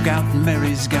Dodgeball. Look out,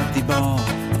 Mary's got the ball,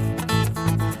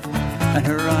 and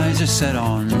her eyes are set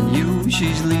on you.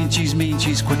 She's lean, she's mean,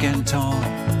 she's quick and tall.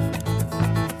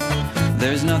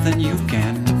 There's nothing you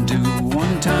can do.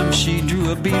 One time she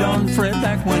drew a beat on Fred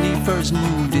back when he first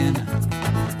moved in.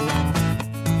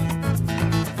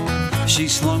 She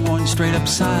slung one straight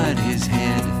upside his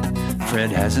head. Fred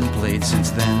hasn't played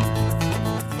since then.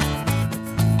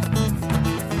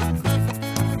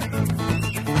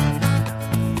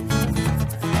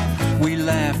 We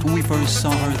laughed when we first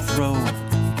saw her throw,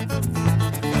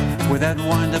 with that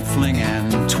wind-up fling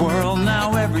and twirl.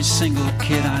 Now every single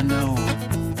kid I know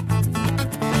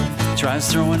tries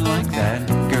throwing like that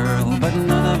girl, but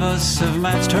none of us have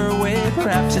matched her way.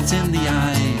 Perhaps it's in the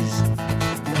eyes.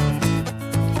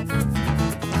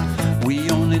 We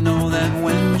only know that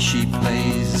when she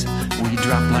plays, we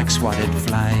drop like swatted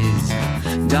flies.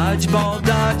 Dodgeball,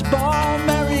 dodgeball,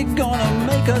 Mary gonna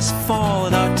make us fall.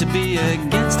 It ought to be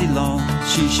against the law.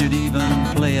 She should even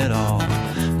play it all.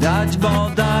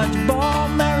 Dodgeball, dodgeball,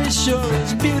 Mary sure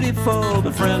is beautiful,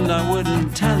 but friend, I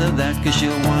wouldn't tell her that, 'cause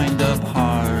she'll wind up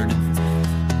hard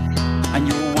and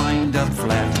you'll wind up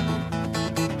flat.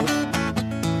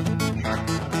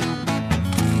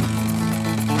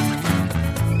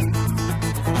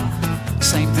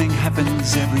 Same thing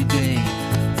happens every day.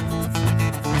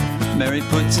 Mary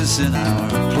puts us in our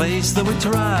place, though we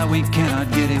try, we cannot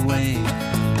get away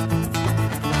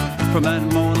from that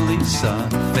Mona Lisa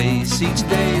face. Each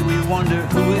day we wonder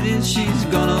who it is she's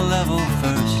gonna level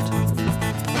first.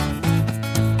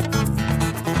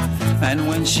 And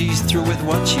when she's through with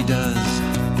what she does,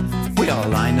 we all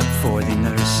line up for the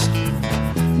nurse.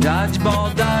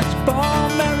 Dodgeball, dodgeball,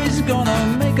 Mary's gonna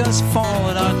make us fall.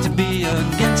 It ought to be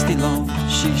against the law.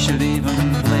 She should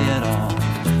even play it all.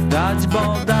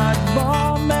 Dodgeball,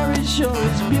 dodgeball, Mary sure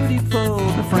is beautiful,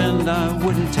 but friend, I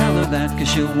wouldn't tell her that, 'cause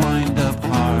she'll wind up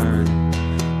hard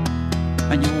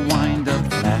and you'll wind up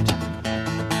flat.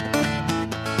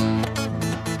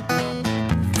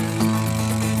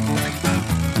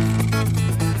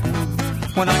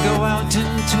 When I go out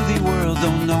into the world,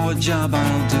 don't know what job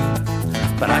I'll do,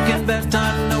 but I can bet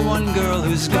I know one girl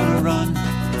who's gonna run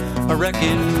a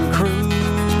wrecking crew.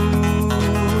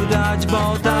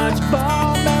 Dodgeball,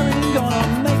 dodgeball, Mary's gonna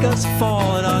make us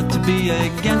fall. It ought to be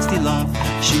against the law.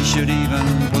 She should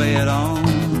even play it on.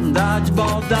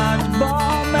 Dodgeball,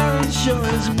 dodgeball, Mary sure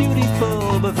is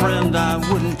beautiful, but friend, I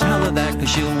wouldn't tell her that, 'cause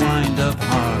she'll wind up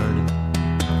hard.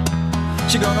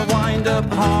 She's gonna wind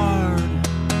up hard.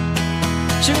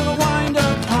 She's gonna wind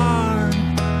up hard,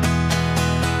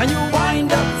 and you'll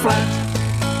wind up flat.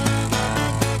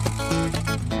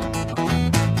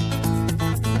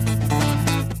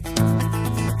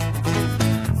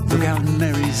 Look out,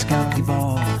 Mary's got the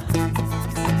ball,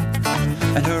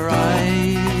 and her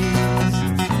eyes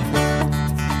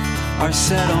are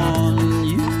set on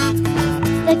you.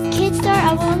 The Kid Star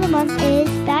album of the month is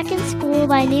Back in School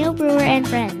by Neil Brewer and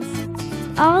Friends.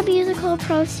 All musical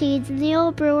proceeds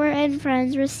Neil Brewer and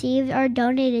Friends received are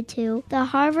donated to the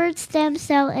Harvard Stem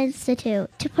Cell Institute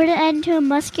to put an end to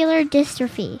muscular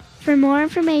dystrophy. For more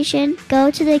information, go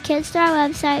to the Kidstar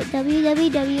website,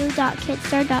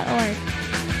 www.kidstar.org.